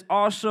 15 says, I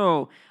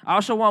also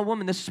want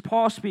women. This is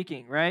Paul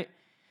speaking, right?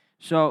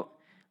 So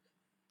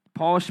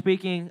Paul is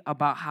speaking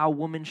about how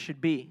women should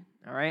be,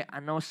 all right?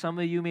 I know some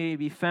of you may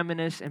be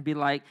feminists and be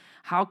like,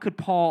 how could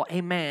Paul,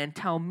 a man,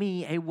 tell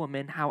me, a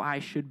woman, how I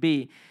should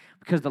be?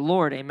 Because the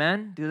Lord,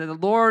 amen?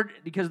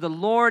 Because the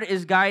Lord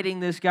is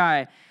guiding this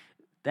guy.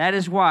 That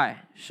is why.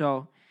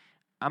 So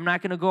I'm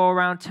not going to go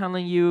around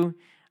telling you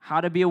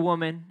how to be a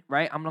woman,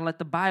 right? I'm going to let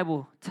the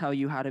Bible tell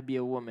you how to be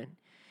a woman.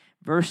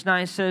 Verse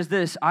 9 says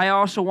this, I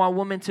also want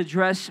women to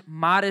dress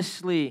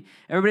modestly.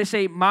 Everybody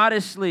say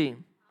modestly.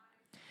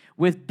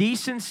 With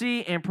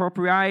decency and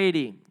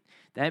propriety.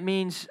 That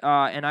means,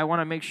 and I want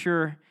to make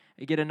sure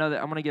I get I'm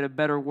going to get a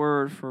better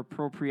word for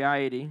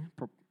propriety.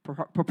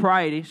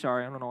 Propriety,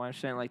 sorry, I don't know why I'm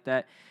saying it like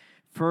that.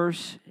 1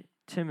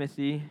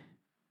 Timothy.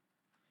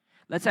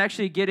 Let's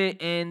actually get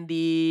it in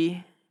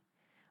the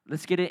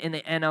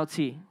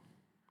NLT.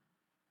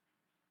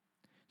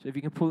 So if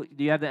you can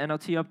do you have the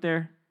NLT up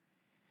there?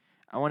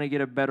 I want to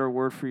get a better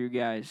word for you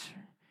guys,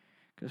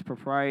 because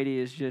propriety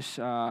is just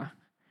not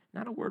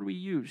a word we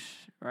use,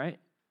 right?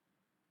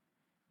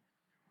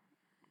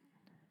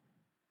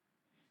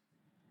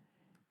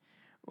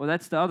 Well,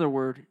 that's the other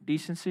word,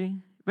 decency.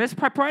 But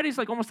propriety is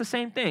like almost the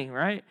same thing,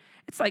 right?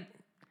 It's like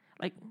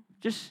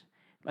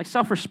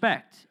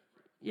self-respect.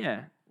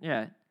 Yeah.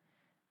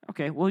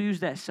 Okay, we'll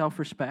use that,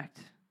 self-respect.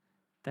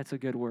 That's a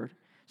good word.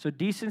 So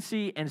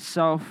decency and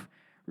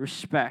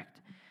self-respect.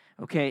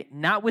 Okay,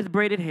 not with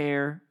braided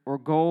hair or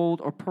gold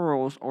or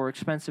pearls or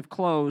expensive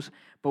clothes,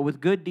 but with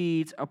good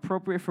deeds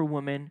appropriate for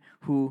women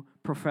who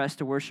profess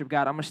to worship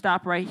God. I'm going to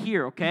stop right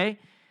here, okay?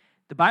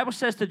 The Bible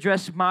says to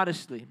dress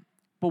modestly.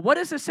 But what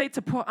does it say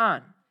to put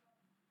on?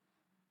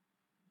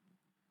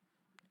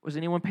 Was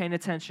anyone paying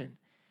attention?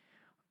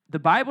 the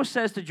Bible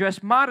says to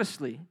dress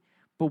modestly,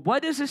 but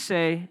what does it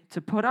say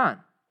to put on?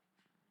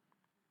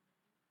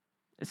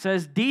 It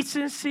says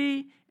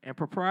decency and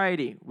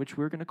propriety, which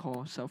we're going to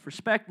call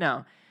self-respect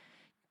now.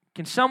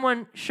 Can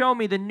someone show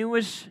me the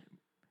newest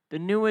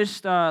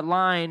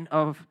line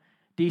of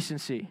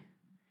decency?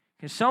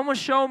 Can someone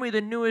show me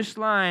the newest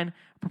line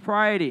of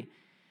propriety?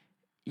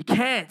 You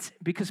can't,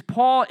 because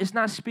Paul is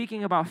not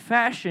speaking about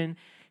fashion.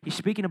 He's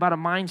speaking about a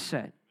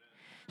mindset.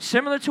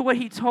 Similar to what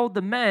he told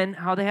the men,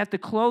 how they have to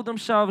clothe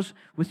themselves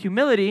with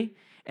humility,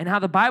 and how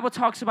the Bible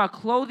talks about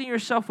clothing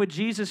yourself with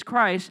Jesus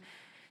Christ.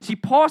 See,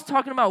 Paul's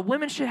talking about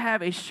women should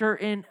have a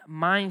certain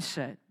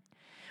mindset.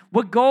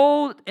 What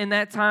gold in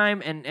that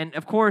time, and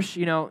of course,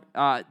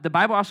 the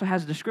Bible also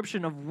has a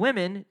description of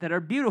women that are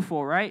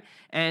beautiful, right?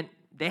 And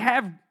they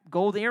have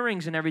gold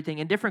earrings and everything,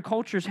 and different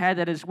cultures had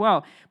that as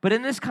well. But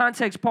in this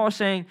context, Paul's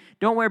saying,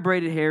 don't wear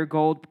braided hair,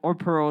 gold or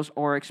pearls,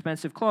 or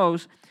expensive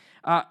clothes,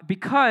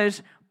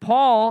 because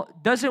Paul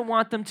doesn't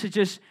want them to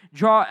just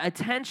draw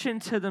attention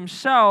to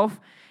themselves,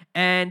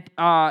 and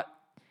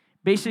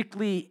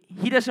basically,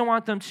 he doesn't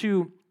want them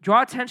to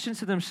draw attention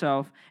to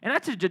themselves, and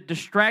not to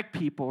distract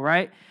people,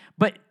 right?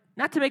 But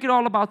not to make it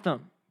all about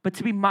them, but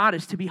to be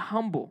modest, to be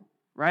humble,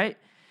 right?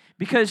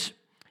 Because,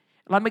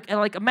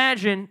 like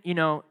imagine,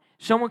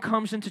 someone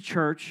comes into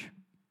church,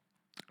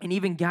 and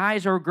even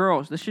guys or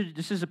girls, this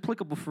is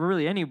applicable for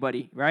really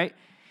anybody, right?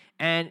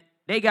 And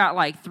they got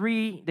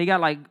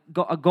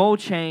a gold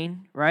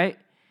chain, right?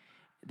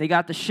 They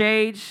got the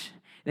shades,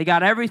 they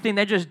got everything,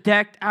 they're just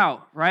decked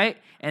out, right?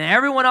 And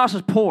everyone else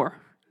is poor,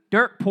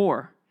 dirt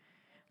poor.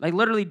 Like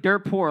literally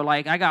dirt poor.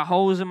 Like I got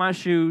holes in my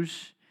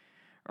shoes,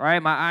 right?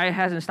 My eye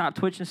hasn't stopped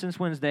twitching since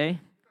Wednesday,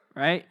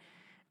 right?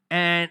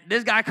 And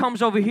this guy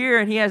comes over here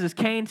and he has his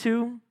cane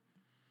too.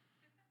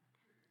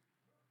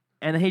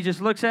 And then he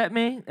just looks at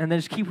me and then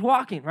just keeps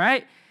walking,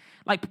 right?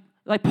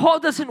 Like Paul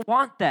doesn't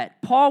want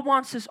that. Paul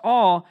wants us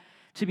all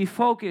to be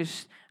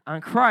focused on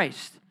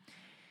Christ.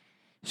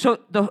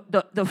 So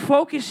the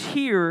focus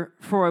here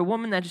for a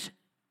woman that's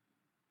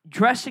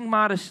dressing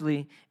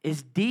modestly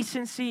is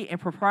decency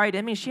and propriety.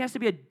 That means she has to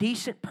be a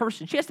decent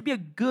person. She has to be a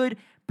good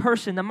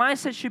person. The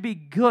mindset should be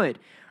good.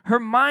 Her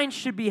mind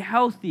should be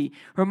healthy.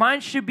 Her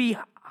mind should be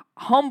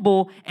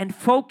humble and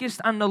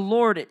focused on the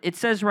Lord. It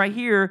says right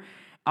here,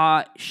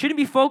 shouldn't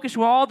be focused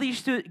with all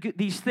these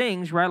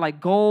things, right? Like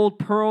gold,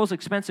 pearls,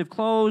 expensive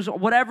clothes,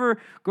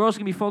 whatever girls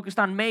can be focused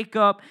on,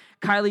 makeup,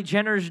 Kylie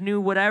Jenner's new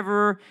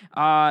whatever.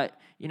 I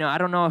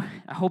don't know.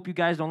 I hope you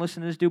guys don't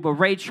listen to this dude, but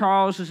Ray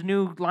Charles'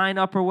 new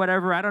lineup or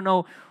whatever. I don't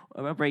know.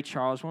 Ray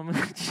Charles.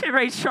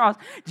 Ray Charles.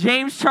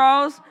 James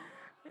Charles.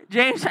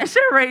 I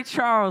said Ray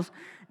Charles.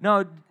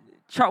 No,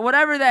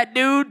 whatever that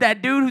dude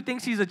who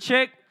thinks he's a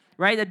chick,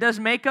 right, that does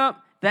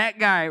makeup, that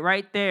guy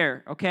right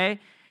there, okay?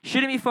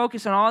 Shouldn't be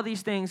focused on all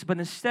these things, but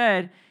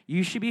instead,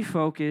 you should be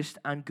focused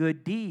on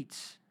good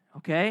deeds,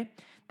 okay?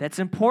 That's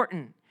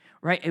important,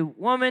 right? A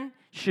woman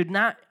should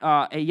not,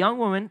 a young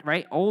woman,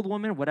 right, old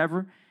woman,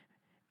 whatever,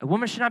 a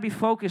woman should not be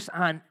focused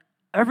on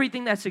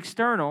everything that's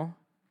external,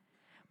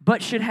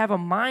 but should have a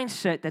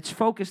mindset that's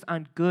focused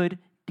on good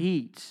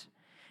deeds.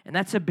 And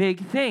that's a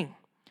big thing.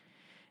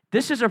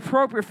 This is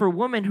appropriate for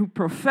women who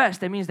profess,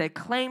 that means they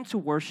claim to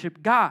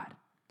worship God.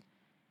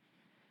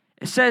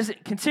 It says,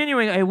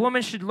 continuing, a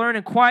woman should learn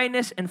in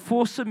quietness and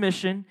full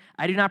submission.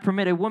 I do not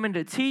permit a woman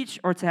to teach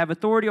or to have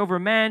authority over a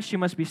man. She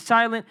must be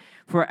silent,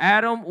 for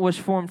Adam was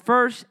formed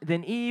first,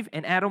 then Eve,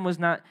 and Adam was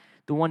not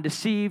the one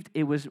deceived.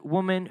 It was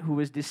woman who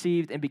was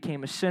deceived and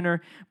became a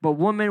sinner. But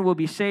woman will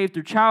be saved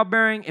through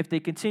childbearing if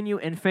they continue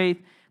in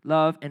faith,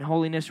 love, and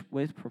holiness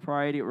with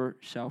propriety or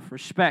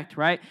self-respect,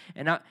 right?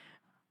 And now,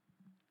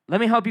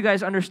 let me help you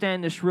guys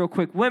understand this real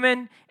quick.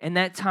 Women in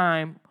that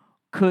time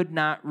could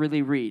not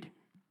really read.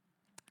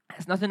 It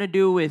has nothing to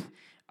do with,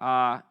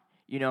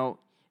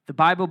 the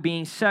Bible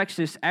being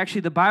sexist.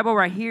 Actually, the Bible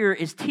right here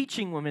is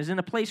teaching women, is in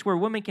a place where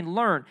women can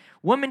learn.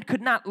 Women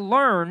could not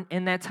learn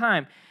in that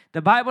time.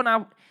 The Bible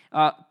now,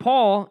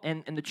 Paul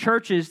and the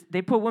churches,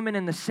 they put women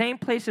in the same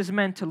place as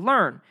men to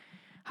learn.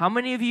 How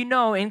many of you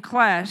know in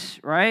class,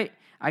 right?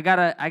 I got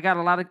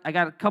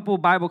a couple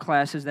Bible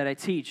classes that I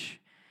teach,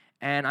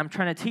 and I'm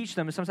trying to teach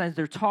them, and sometimes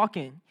they're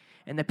talking,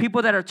 and the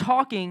people that are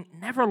talking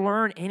never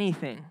learn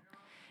anything.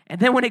 And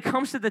then when it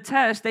comes to the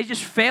test, they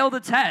just fail the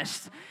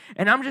test.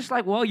 And I'm just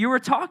like, well, you were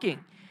talking.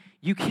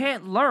 You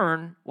can't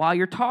learn while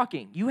you're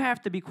talking. You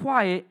have to be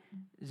quiet,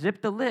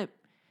 zip the lip,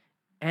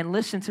 and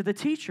listen to the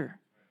teacher.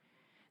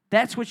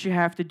 That's what you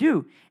have to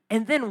do.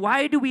 And then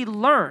why do we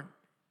learn?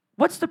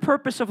 What's the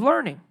purpose of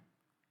learning?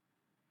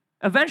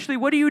 Eventually,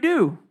 what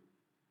do?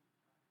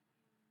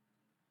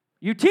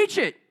 You teach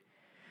it.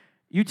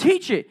 You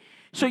teach it.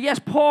 So yes,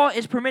 Paul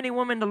is permitting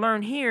women to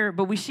learn here,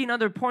 but we see in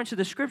other points of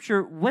the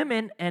scripture,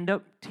 women end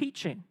up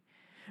teaching.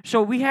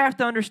 So we have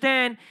to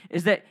understand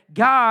is that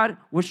God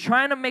was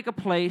trying to make a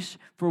place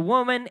for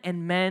women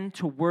and men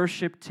to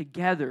worship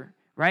together,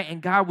 right?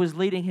 And God was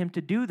leading him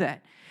to do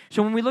that.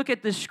 So when we look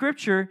at this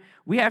scripture,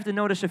 we have to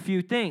notice a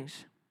few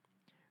things,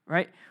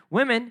 right?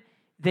 Women,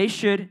 they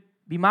should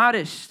be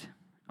modest,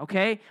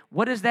 okay?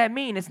 What does that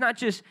mean? It's not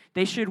just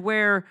they should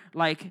wear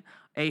like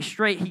a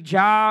straight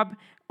hijab,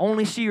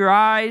 only see your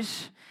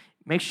eyes,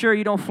 make sure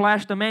you don't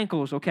flash them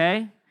ankles,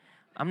 okay?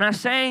 I'm not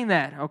saying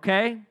that,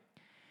 okay?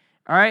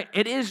 All right?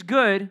 It is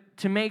good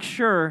to make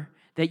sure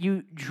that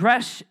you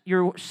dress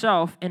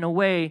yourself in a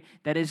way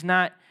that is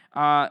not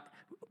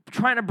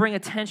trying to bring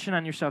attention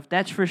on yourself.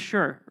 That's for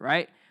sure,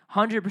 right?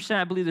 100%,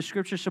 I believe the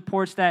scripture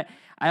supports that.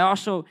 I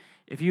also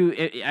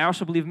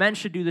believe men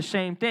should do the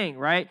same thing,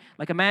 right?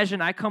 Like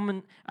imagine I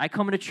come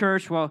into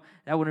church. Well,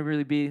 that wouldn't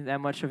really be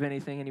that much of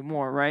anything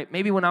anymore, right?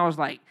 Maybe when I was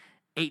like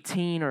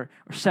 18 or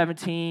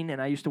 17,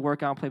 and I used to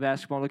work out and play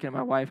basketball, looking at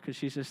my wife because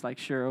she's just like,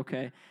 sure,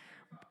 okay.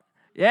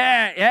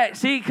 Yeah.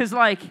 See, because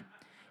like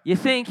you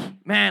think,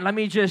 man, let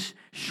me just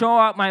show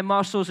out my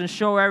muscles and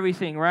show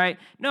everything, right?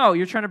 No,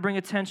 you're trying to bring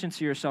attention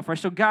to yourself, right?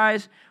 So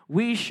guys,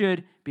 we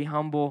should be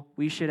humble.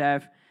 We should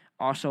have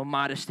also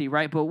modesty,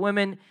 right? But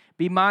women,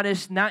 be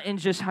modest not in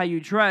just how you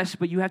dress,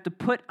 but you have to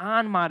put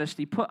on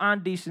modesty, put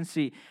on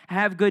decency,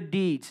 have good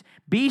deeds.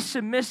 Be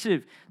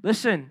submissive.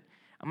 Listen,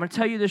 I'm going to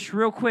tell you this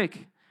real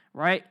quick,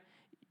 right?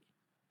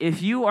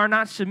 If you are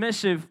not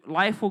submissive,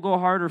 life will go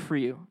harder for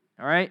you,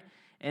 all right?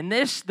 And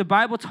this, the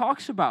Bible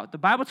talks about. The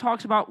Bible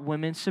talks about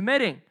women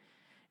submitting.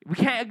 We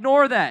can't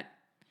ignore that.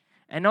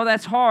 I know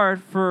that's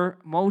hard for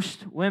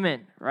most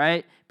women,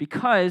 right?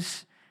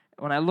 Because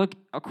when I look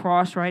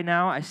across right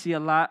now, I see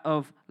a lot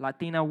of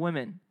Latina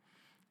women.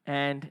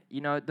 And,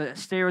 the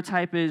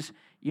stereotype is,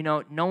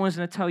 no one's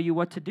going to tell you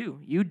what to do.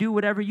 You do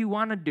whatever you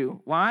want to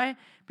do. Why?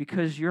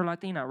 Because you're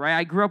Latina, right?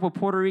 I grew up with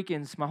Puerto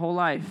Ricans my whole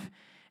life,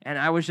 and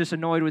I was just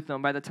annoyed with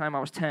them by the time I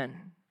was 10.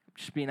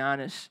 Just being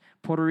honest.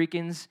 Puerto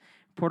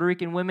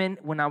Rican women,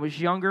 when I was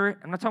younger,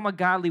 I'm not talking about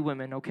godly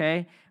women,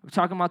 okay? I'm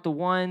talking about the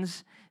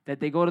ones that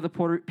they go to the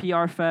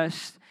PR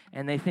Fest,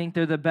 and they think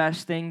they're the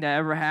best thing that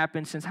ever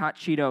happened since Hot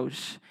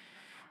Cheetos,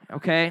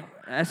 okay?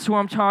 That's who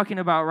I'm talking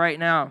about right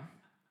now.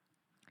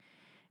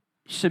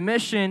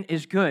 Submission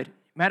is good.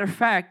 Matter of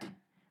fact,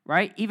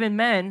 right, even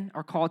men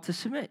are called to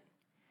submit.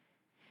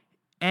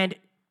 And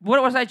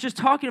what was I just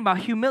talking about?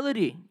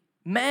 Humility.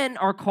 Men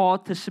are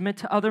called to submit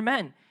to other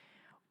men.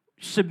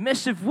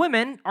 Submissive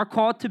women are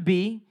called to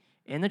be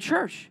in the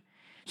church.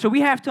 So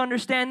we have to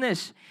understand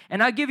this.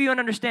 And I'll give you an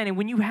understanding.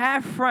 When you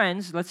have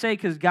friends, let's say,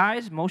 because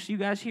guys, most of you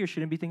guys here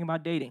shouldn't be thinking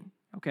about dating,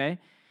 okay?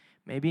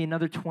 Maybe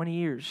another 20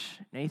 years,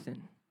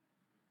 Nathan.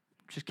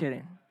 Just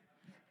kidding.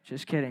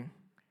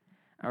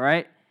 All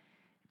right?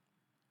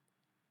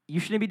 You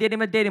shouldn't be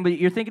dating, but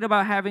you're thinking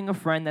about having a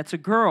friend that's a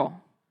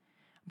girl.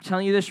 I'm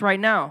telling you this right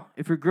now.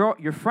 If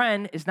your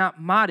friend is not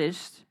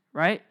modest,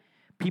 right,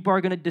 people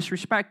are going to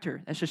disrespect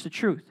her. That's just the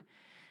truth.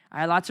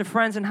 I had lots of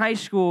friends in high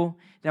school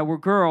that were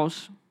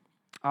girls,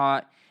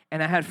 and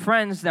I had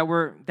friends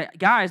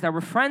guys that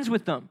were friends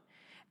with them.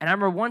 And I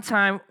remember one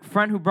time, a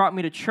friend who brought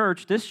me to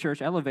church, this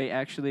church, Elevate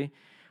actually,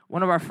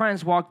 one of our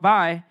friends walked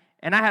by,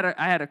 and I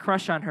had a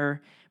crush on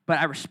her, but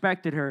I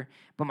respected her.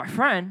 But my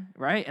friend,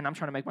 right, and I'm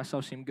trying to make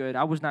myself seem good.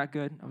 I was not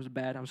good. I was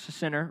bad. I was a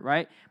sinner,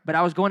 right? But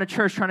I was going to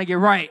church trying to get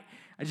right.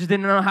 I just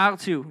didn't know how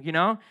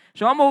to,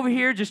 So I'm over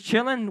here just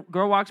chilling.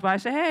 Girl walks by. I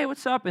say, hey,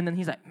 what's up? And then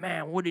he's like,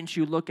 man, wouldn't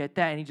you look at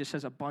that? And he just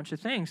says a bunch of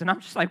things. And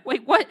I'm just like,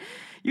 wait, what?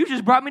 You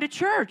just brought me to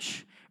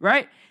church,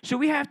 right? So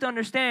we have to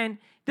understand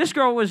this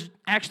girl was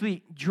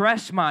actually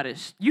dress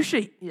modest. You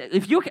should,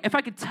 if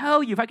I could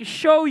tell you, if I could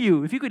show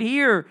you, if you could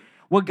hear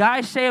what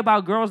guys say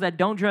about girls that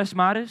don't dress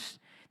modest,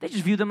 they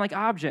just view them like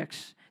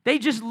objects. They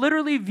just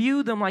literally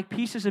view them like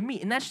pieces of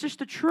meat. And that's just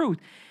the truth.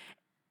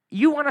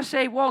 You want to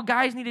say, well,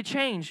 guys need to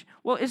change.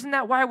 Well, isn't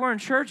that why we're in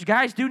church?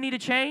 Guys do need to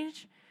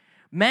change.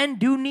 Men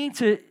do need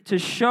to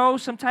show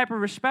some type of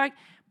respect.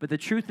 But the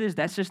truth is,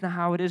 that's just not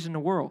how it is in the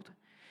world.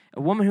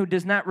 A woman who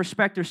does not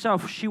respect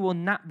herself, she will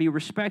not be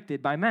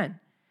respected by men.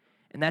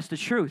 And that's the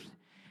truth.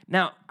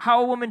 Now,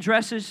 how a woman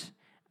dresses,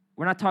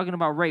 we're not talking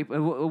about rape.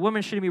 A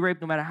woman shouldn't be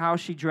raped no matter how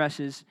she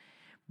dresses.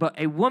 But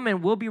a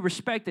woman will be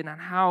respected on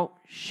how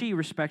she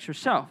respects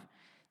herself.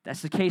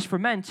 That's the case for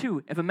men,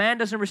 too. If a man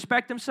doesn't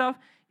respect himself,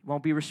 he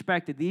won't be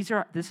respected.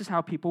 This is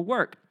how people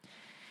work.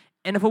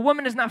 And if a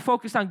woman is not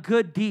focused on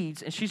good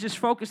deeds and she's just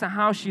focused on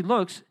how she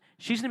looks,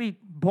 she's going to be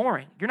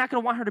boring. You're not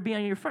going to want her to be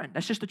your friend.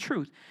 That's just the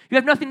truth. You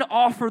have nothing to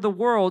offer the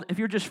world if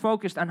you're just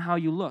focused on how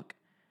you look.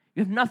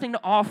 You have nothing to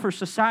offer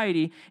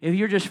society if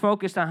you're just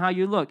focused on how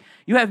you look.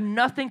 You have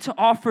nothing to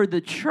offer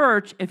the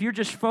church if you're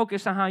just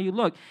focused on how you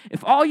look.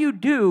 If all you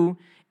do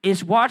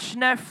is watch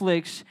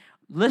Netflix,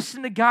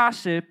 listen to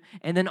gossip,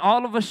 and then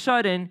all of a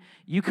sudden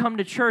you come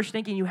to church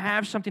thinking you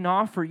have something to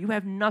offer, you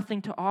have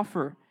nothing to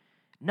offer.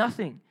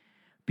 Nothing.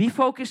 Be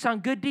focused on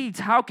good deeds.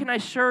 How can I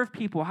serve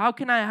people? How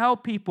can I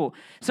help people?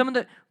 Some of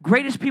the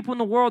greatest people in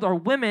the world are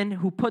women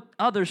who put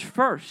others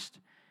first.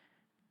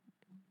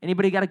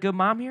 Anybody got a good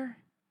mom here?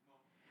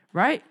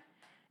 Right?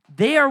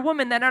 They are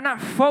women that are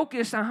not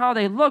focused on how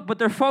they look, but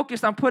they're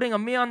focused on putting a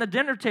meal on the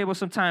dinner table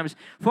sometimes,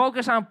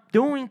 focused on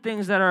doing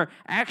things that are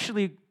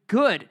actually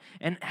good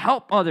and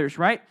help others,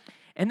 right?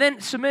 And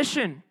then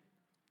submission.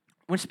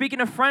 When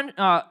speaking of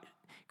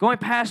going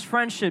past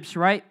friendships,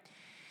 right?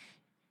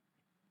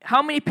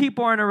 how many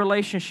people are in a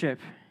relationship?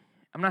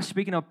 I'm not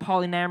speaking of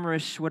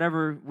polyamorous,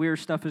 whatever weird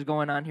stuff is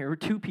going on here. We're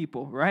 2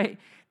 people, right?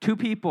 2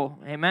 people,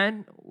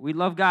 amen? We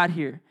love God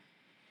here.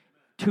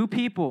 2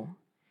 people,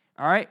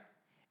 all right?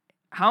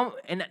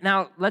 And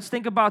now let's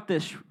think about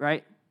this,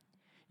 right?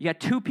 You got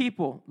 2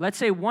 people. Let's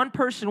say one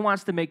person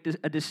wants to make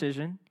a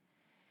decision,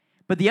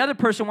 but the other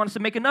person wants to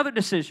make another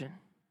decision.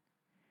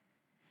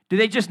 Do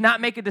they just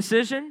not make a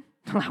decision?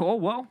 Like, oh,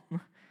 well,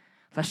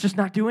 let's just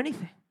not do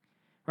anything,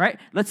 right?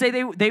 Let's say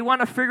they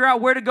want to figure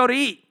out where to go to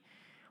eat.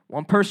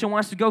 One person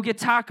wants to go get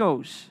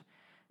tacos.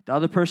 The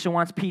other person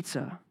wants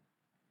pizza.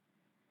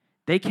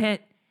 They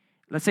can't,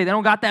 let's say they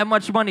don't got that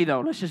much money,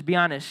 though. Let's just be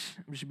honest.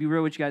 I'm just be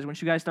real with you guys.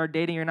 Once you guys start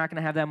dating, you're not going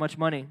to have that much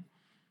money.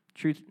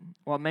 Truth,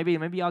 well,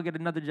 maybe I'll get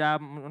another job.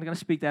 I'm not going to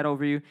speak that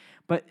over you.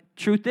 But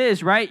truth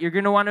is, right, you're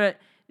going to want to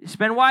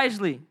spend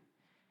wisely.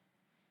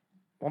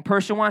 One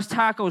person wants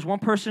tacos. One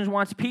person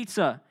wants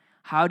pizza.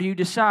 How do you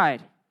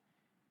decide?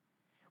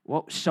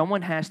 Well,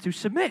 someone has to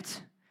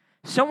submit.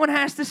 Someone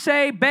has to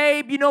say,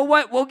 babe, you know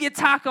what? We'll get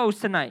tacos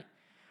tonight.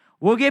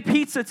 We'll get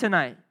pizza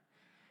tonight,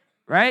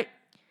 right?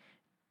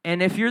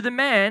 And if you're the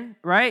man,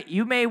 right,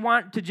 you may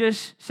want to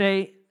just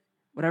say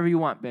whatever you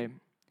want, babe.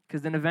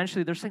 Because then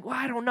eventually they're saying, well,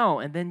 I don't know.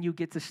 And then you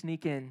get to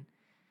sneak in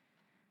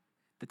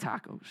the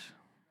tacos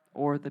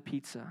or the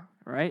pizza,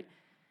 right?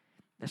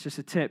 That's just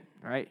a tip,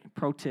 right?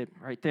 Pro tip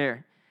right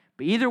there.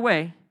 But either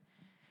way,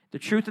 the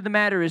truth of the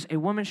matter is a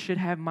woman should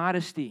have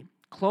modesty,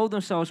 clothe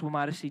themselves with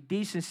modesty,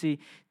 decency.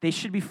 They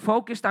should be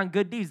focused on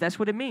good deeds. That's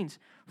what it means.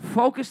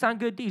 Focused on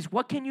good deeds.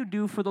 What can you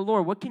do for the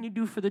Lord? What can you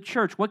do for the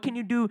church? What can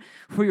you do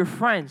for your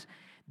friends?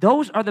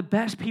 Those are the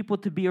best people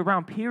to be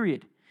around,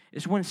 period.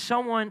 Is when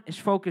someone is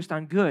focused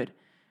on good,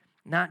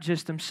 not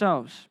just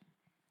themselves.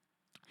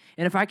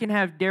 And if I can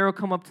have Daryl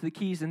come up to the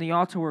keys and the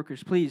altar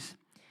workers, please.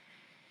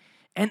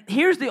 And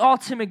here's the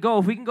ultimate goal.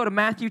 If we can go to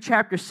Matthew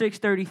chapter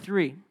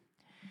 6:33.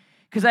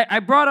 Because I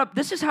brought up,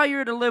 this is how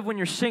you're to live when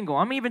you're single.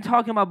 I'm even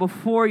talking about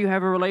before you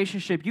have a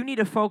relationship. You need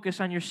to focus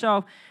on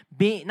yourself.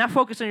 Not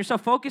focus on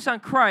yourself, focus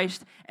on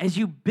Christ as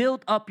you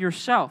build up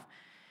yourself.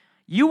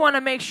 You want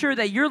to make sure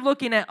that you're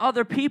looking at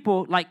other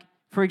people, like,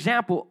 for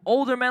example,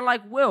 older men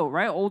like Will,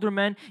 right? Older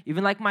men,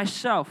 even like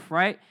myself,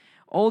 right?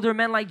 Older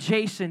men like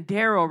Jason,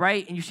 Daryl,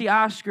 right? And you see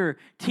Oscar,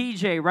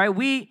 TJ, right?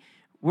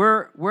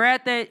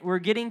 We're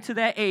getting to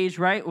that age,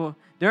 right? Well,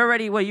 they're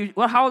already,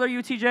 how old are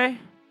you, TJ?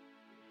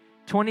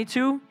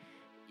 22?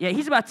 Yeah,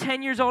 he's about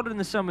 10 years older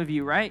than some of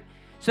you, right?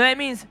 So that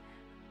means,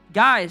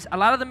 guys, a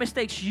lot of the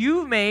mistakes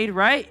you've made,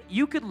 right,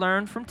 you could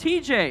learn from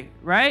TJ,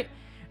 right?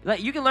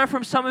 Like, you can learn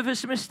from some of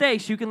his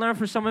mistakes. You can learn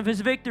from some of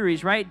his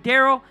victories, right?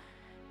 Daryl,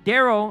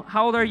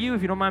 how old are you,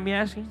 if you don't mind me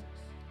asking?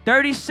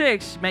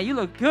 36. Man, you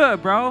look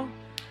good, bro.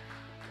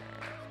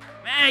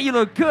 Man, you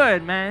look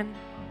good, man.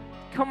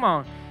 Come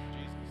on.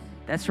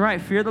 That's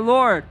right. Fear the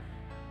Lord.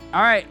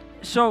 All right.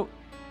 So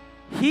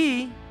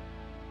he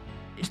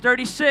is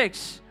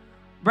 36.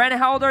 Brandon,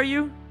 how old are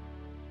you?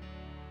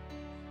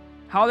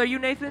 How old are you,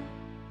 Nathan?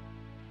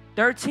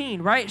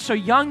 13, right? So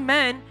young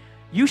men,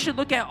 you should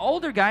look at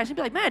older guys and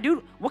be like, man,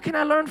 dude, what can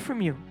I learn from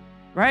you,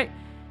 right?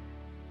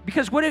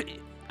 Because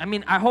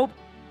I hope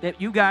that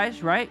you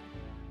guys, right,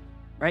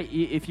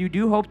 if you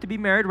do hope to be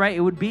married, right, it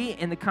would be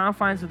in the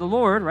confines of the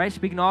Lord, right,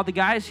 speaking to all the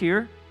guys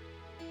here,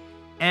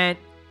 and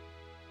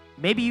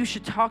maybe you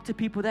should talk to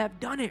people that have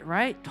done it,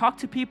 right? Talk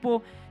to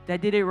people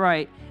that did it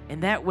right,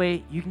 and that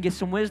way you can get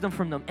some wisdom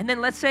from them. And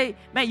then let's say,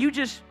 man,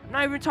 I'm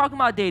not even talking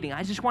about dating.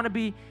 I just want to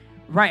be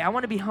right. I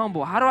want to be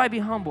humble. How do I be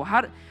humble?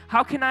 How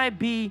can I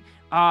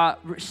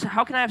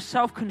have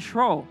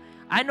self-control?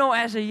 I know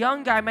as a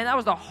young guy, man, that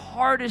was the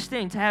hardest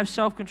thing, to have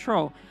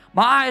self-control.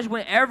 My eyes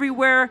went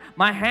everywhere.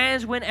 My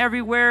hands went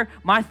everywhere.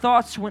 My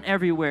thoughts went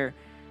everywhere.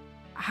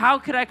 How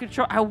could I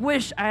control? I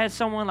wish I had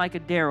someone like a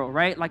Daryl,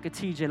 right? Like a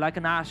TJ, like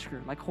an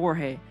Oscar, like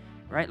Jorge,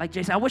 right? Like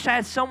Jason. I wish I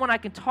had someone I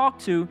can talk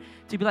to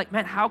be like,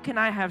 man, how can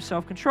I have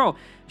self-control?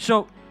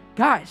 So,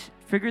 guys,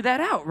 figure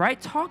that out,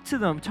 right? Talk to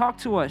them. Talk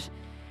to us.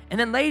 And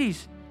then,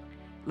 ladies,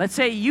 let's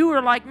say you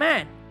are like,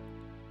 man,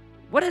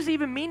 what does it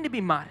even mean to be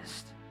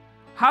modest?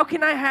 How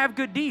can I have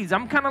good deeds?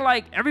 I'm kind of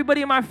like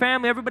everybody in my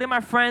family, everybody in my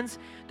friends,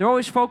 they're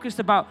always focused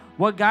about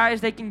what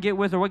guys they can get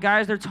with or what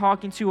guys they're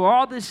talking to or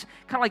all this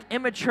kind of like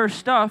immature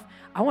stuff.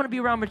 I want to be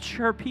around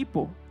mature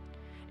people.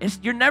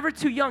 You're never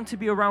too young to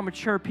be around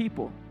mature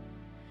people.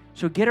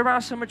 So get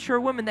around some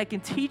mature women that can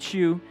teach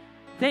you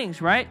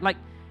things, right? Like,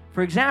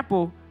 for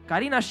example,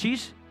 Karina,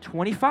 she's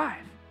 25,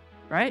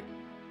 right?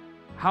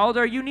 How old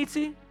are you,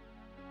 Nitsi?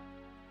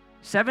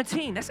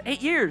 17. That's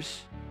 8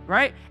 years,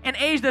 right? And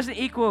age doesn't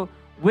equal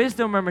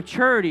wisdom or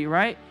maturity,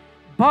 right?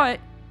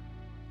 But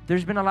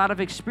there's been a lot of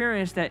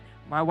experience that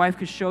my wife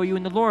could show you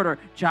in the Lord, or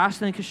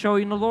Jocelyn could show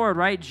you in the Lord,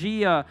 right?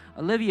 Gia,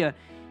 Olivia,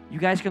 you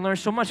guys can learn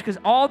so much, because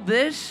all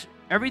this,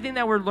 everything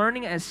that we're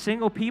learning as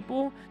single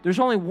people, there's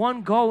only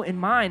one goal in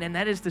mind, and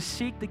that is to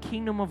seek the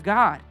kingdom of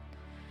God.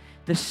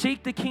 To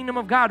seek the kingdom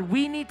of God.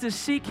 We need to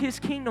seek His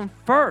kingdom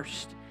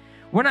first.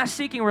 We're not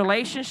seeking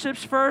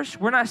relationships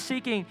first. We're not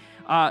seeking,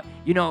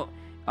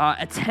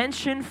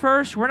 attention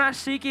first. We're not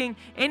seeking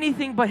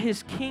anything but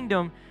his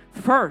kingdom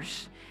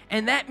first.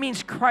 And that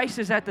means Christ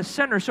is at the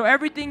center. So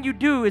everything you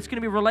do, it's going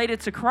to be related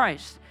to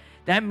Christ.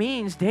 That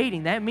means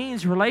dating. That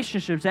means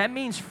relationships. That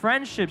means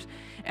friendships.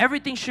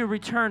 Everything should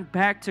return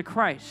back to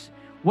Christ.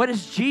 What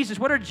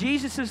are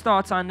Jesus'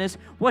 thoughts on this?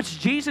 What's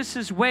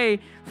Jesus' way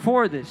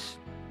for this?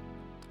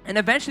 And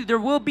eventually there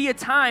will be a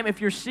time, if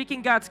you're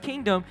seeking God's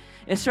kingdom,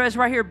 it says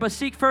right here, but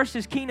seek first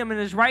his kingdom and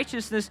his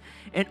righteousness,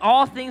 and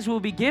all things will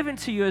be given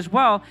to you as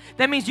well.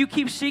 That means you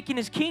keep seeking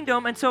his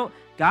kingdom until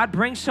God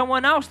brings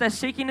someone else that's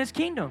seeking his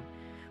kingdom.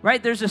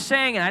 Right? There's a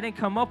saying, and I didn't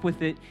come up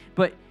with it,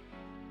 but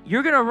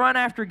you're going to run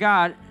after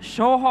God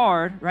so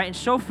hard, right, and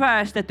so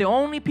fast that the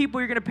only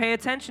people you're going to pay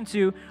attention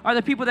to are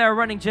the people that are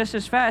running just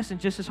as fast and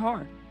just as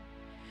hard.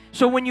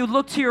 So when you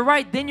look to your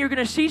right, then you're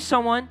going to see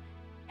someone,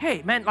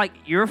 hey, man, like,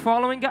 you're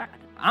following God.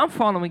 I'm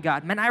following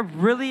God. Man, I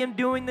really am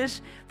doing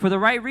this for the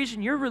right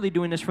reason. You're really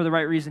doing this for the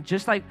right reason.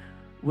 Just like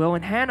Will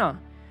and Hannah.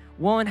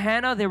 Will and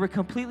Hannah, they were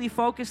completely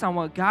focused on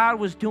what God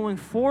was doing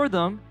for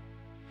them,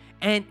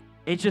 and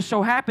it just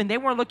so happened they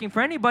weren't looking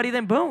for anybody,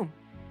 then boom,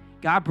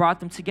 God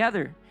brought them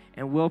together.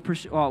 And Will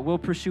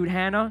pursued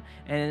Hannah,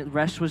 and the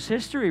rest was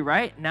history,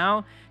 right?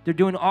 Now they're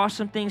doing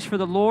awesome things for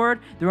the Lord.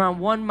 They're on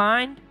one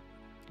mind.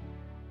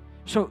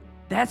 So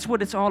that's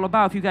what it's all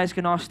about. If you guys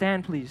can all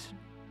stand, please.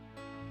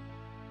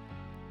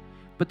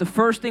 But the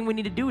first thing we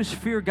need to do is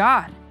fear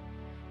God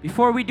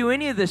before we do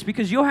any of this,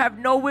 because you'll have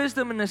no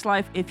wisdom in this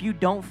life if you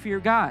don't fear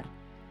God.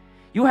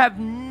 You have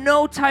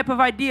no type of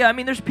idea. I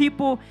mean, there's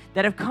people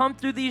that have come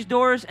through these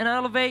doors and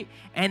Elevate,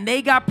 and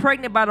they got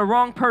pregnant by the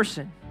wrong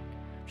person.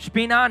 Just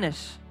being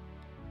honest,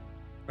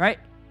 right?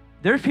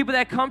 There's people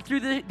that come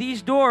through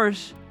these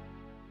doors,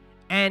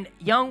 and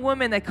young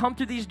women that come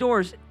through these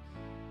doors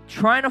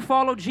trying to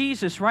follow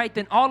Jesus, right?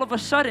 Then all of a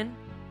sudden,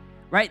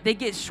 right, they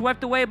get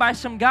swept away by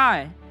some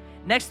guy.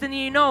 Next thing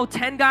you know,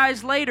 10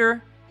 guys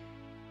later,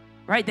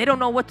 right, they don't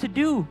know what to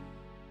do.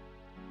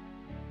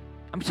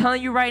 I'm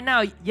telling you right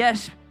now,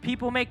 yes,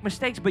 people make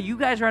mistakes, but you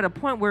guys are at a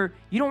point where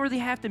you don't really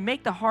have to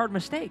make the hard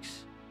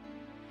mistakes.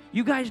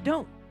 You guys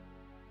don't.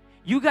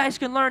 You guys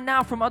can learn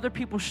now from other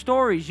people's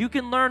stories. You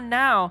can learn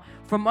now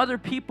from other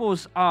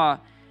people's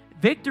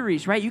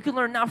victories, right? You can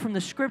learn now from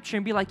the scripture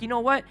and be like, you know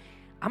what?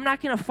 I'm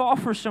not going to fall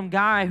for some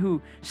guy who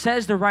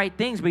says the right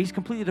things, but he's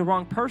completely the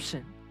wrong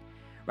person,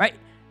 right?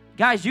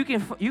 Guys, you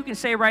can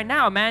say right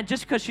now, man,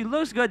 just because she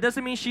looks good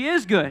doesn't mean she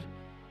is good,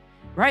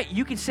 right?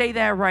 You can say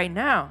that right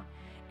now,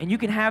 and you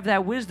can have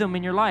that wisdom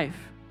in your life.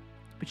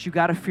 But you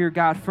got to fear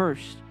God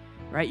first,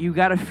 right? You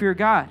got to fear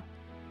God.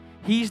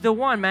 He's the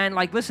one, man.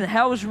 Like, listen,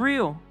 hell is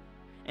real,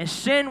 and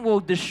sin will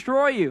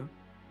destroy you.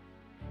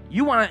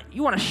 You want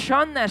to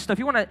shun that stuff.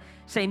 You want to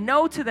say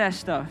no to that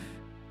stuff,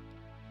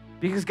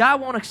 because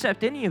God won't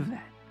accept any of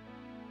that.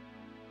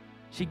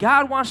 See,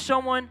 God wants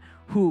someone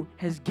who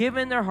has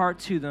given their heart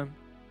to them,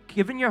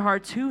 given your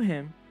heart to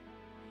him,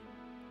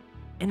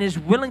 and is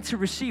willing to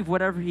receive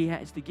whatever he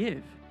has to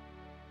give.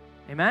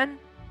 Amen?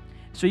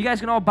 So you guys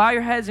can all bow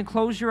your heads and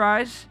close your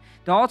eyes.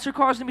 The altar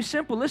call is going to be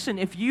simple. Listen,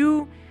 if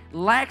you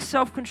lack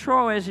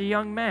self-control as a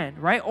young man,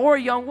 right, or a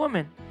young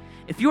woman,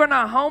 if you are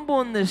not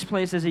humble in this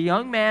place as a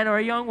young man or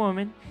a young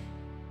woman,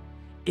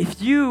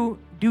 if you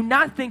do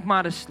not think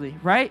modestly,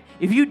 right,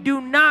 if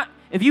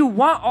you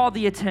want all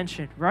the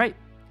attention, right,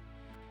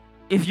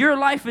 if your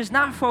life is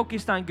not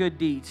focused on good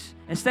deeds,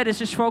 instead it's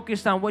just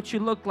focused on what you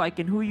look like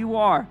and who you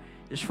are,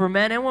 it's for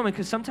men and women,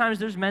 because sometimes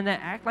there's men that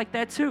act like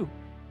that too.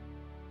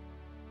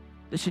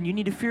 Listen, you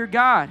need to fear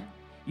God.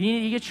 You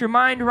need to get your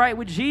mind right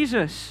with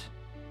Jesus.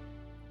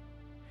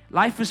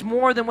 Life is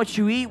more than what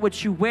you eat,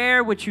 what you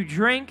wear, what you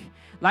drink.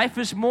 Life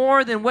is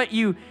more than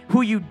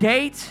who you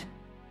date.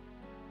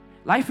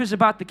 Life is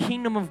about the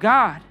kingdom of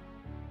God.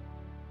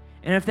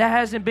 And if that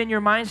hasn't been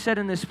your mindset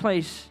in this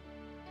place,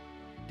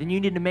 then you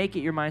need to make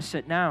it your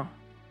mindset now.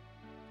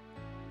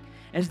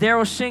 As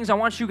Daryl sings, I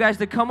want you guys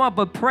to come up,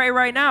 but pray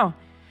right now,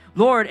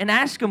 Lord, and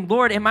ask him,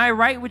 Lord, am I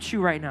right with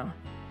you right now?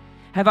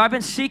 Have I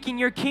been seeking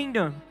your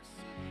kingdom?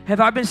 Have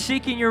I been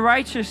seeking your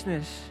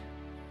righteousness?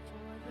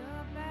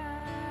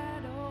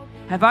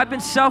 Have I been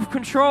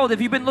self-controlled?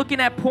 Have you been looking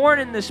at porn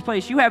in this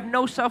place? You have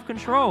no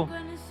self-control.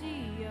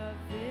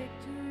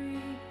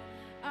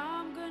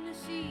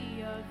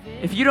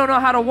 If you don't know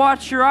how to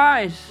watch your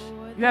eyes,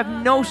 you have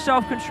no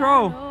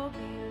self-control.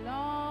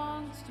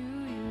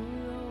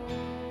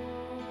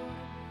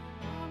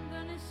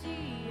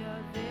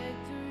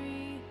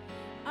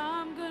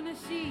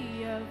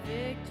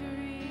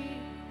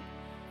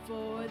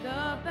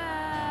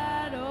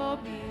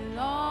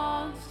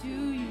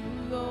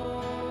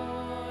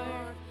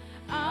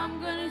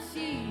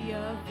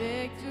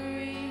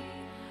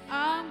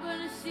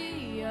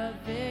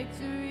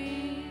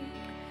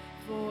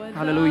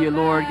 Hallelujah,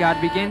 Lord. God,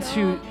 begin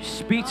to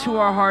speak to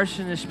our hearts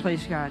in this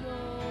place, God.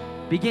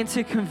 Begin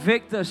to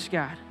convict us,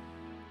 God.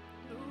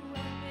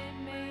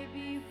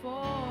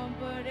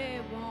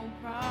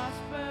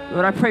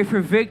 Lord, I pray for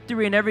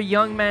victory in every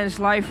young man's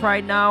life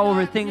right now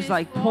over things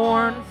like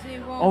porn,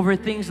 over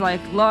things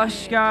like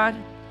lust, God.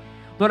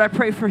 Lord, I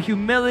pray for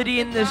humility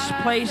in this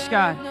place,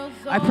 God.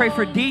 I pray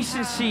for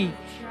decency,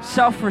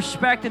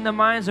 self-respect in the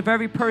minds of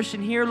every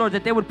person here, Lord,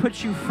 that they would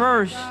put you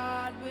first,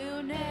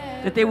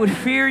 that they would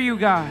fear you,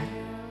 God.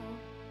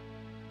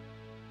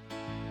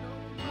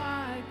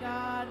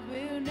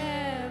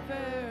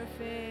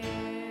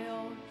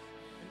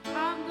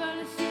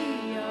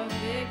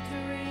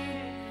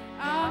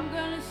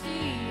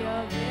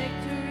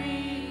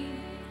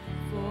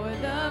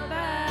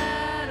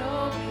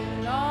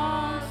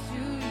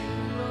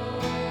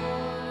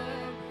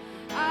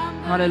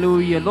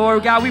 Hallelujah.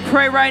 Lord God, we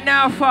pray right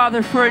now,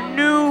 Father, for a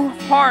new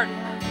heart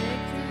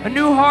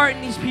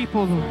in these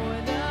people,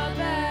 Lord.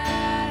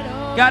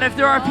 God, if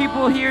there are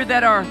people here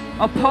that are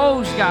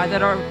opposed, God,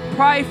 that are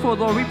prideful,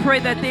 Lord, we pray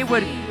that they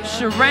would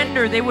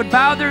surrender, they would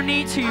bow their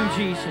knee to you,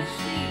 Jesus.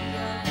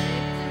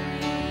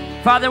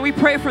 Father, we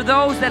pray for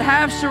those that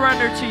have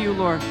surrendered to you,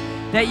 Lord,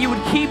 that you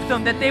would keep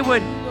them, that they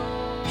would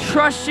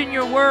trust in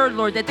your word,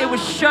 Lord, that they would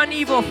shun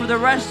evil for the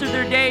rest of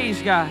their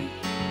days, God.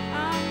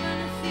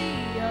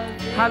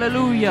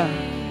 Hallelujah.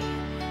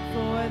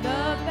 For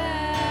the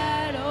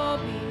battle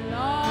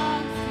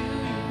belongs to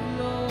you,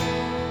 Lord.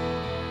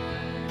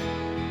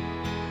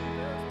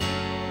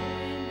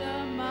 In the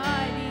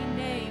mighty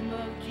name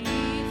of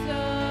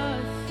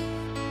Jesus,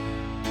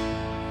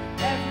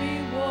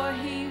 every war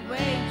he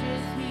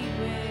wages, he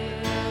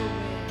will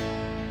win.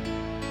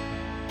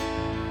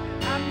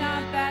 I'm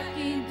not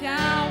backing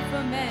down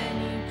from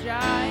any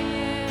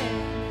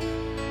giant.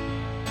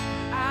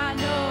 I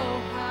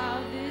know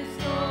how this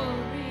story.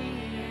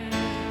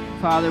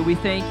 Father, we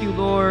thank you,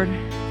 Lord.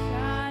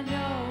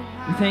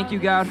 We thank you,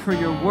 God, for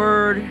your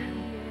word.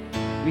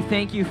 We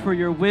thank you for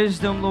your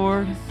wisdom,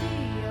 Lord.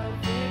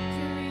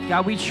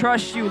 God, we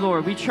trust you,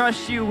 Lord. We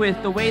trust you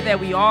with the way that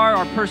we are,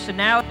 our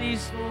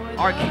personalities,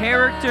 our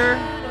character.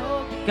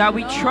 God,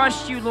 we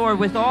trust you, Lord,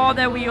 with all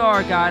that we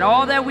are, God.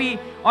 All that we,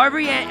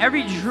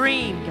 every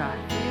dream, God.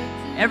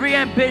 Every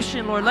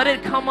ambition, Lord, let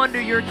it come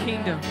under your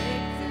kingdom.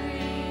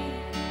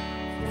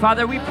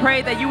 Father, we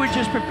pray that you would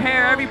just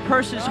prepare every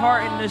person's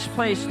heart in this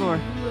place, Lord.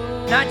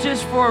 Not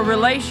just for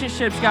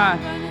relationships, God,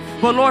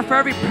 but, Lord, for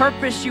every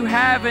purpose you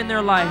have in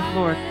their life,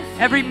 Lord.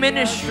 Every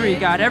ministry,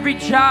 God, every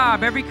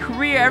job, every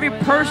career, every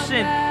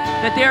person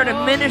that they are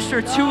to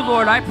minister to,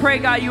 Lord. I pray,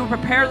 God, you will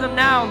prepare them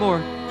now,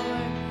 Lord.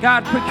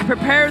 God,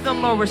 prepare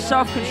them, Lord, with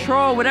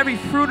self-control, with every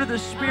fruit of the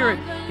Spirit,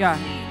 God.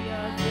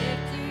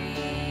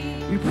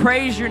 We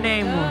praise your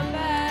name, Lord.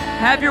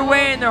 Have your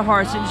way in their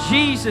hearts, in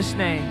Jesus'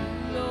 name.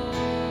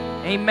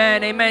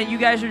 Amen, amen. You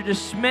guys are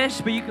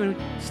dismissed, but you can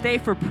stay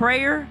for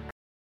prayer.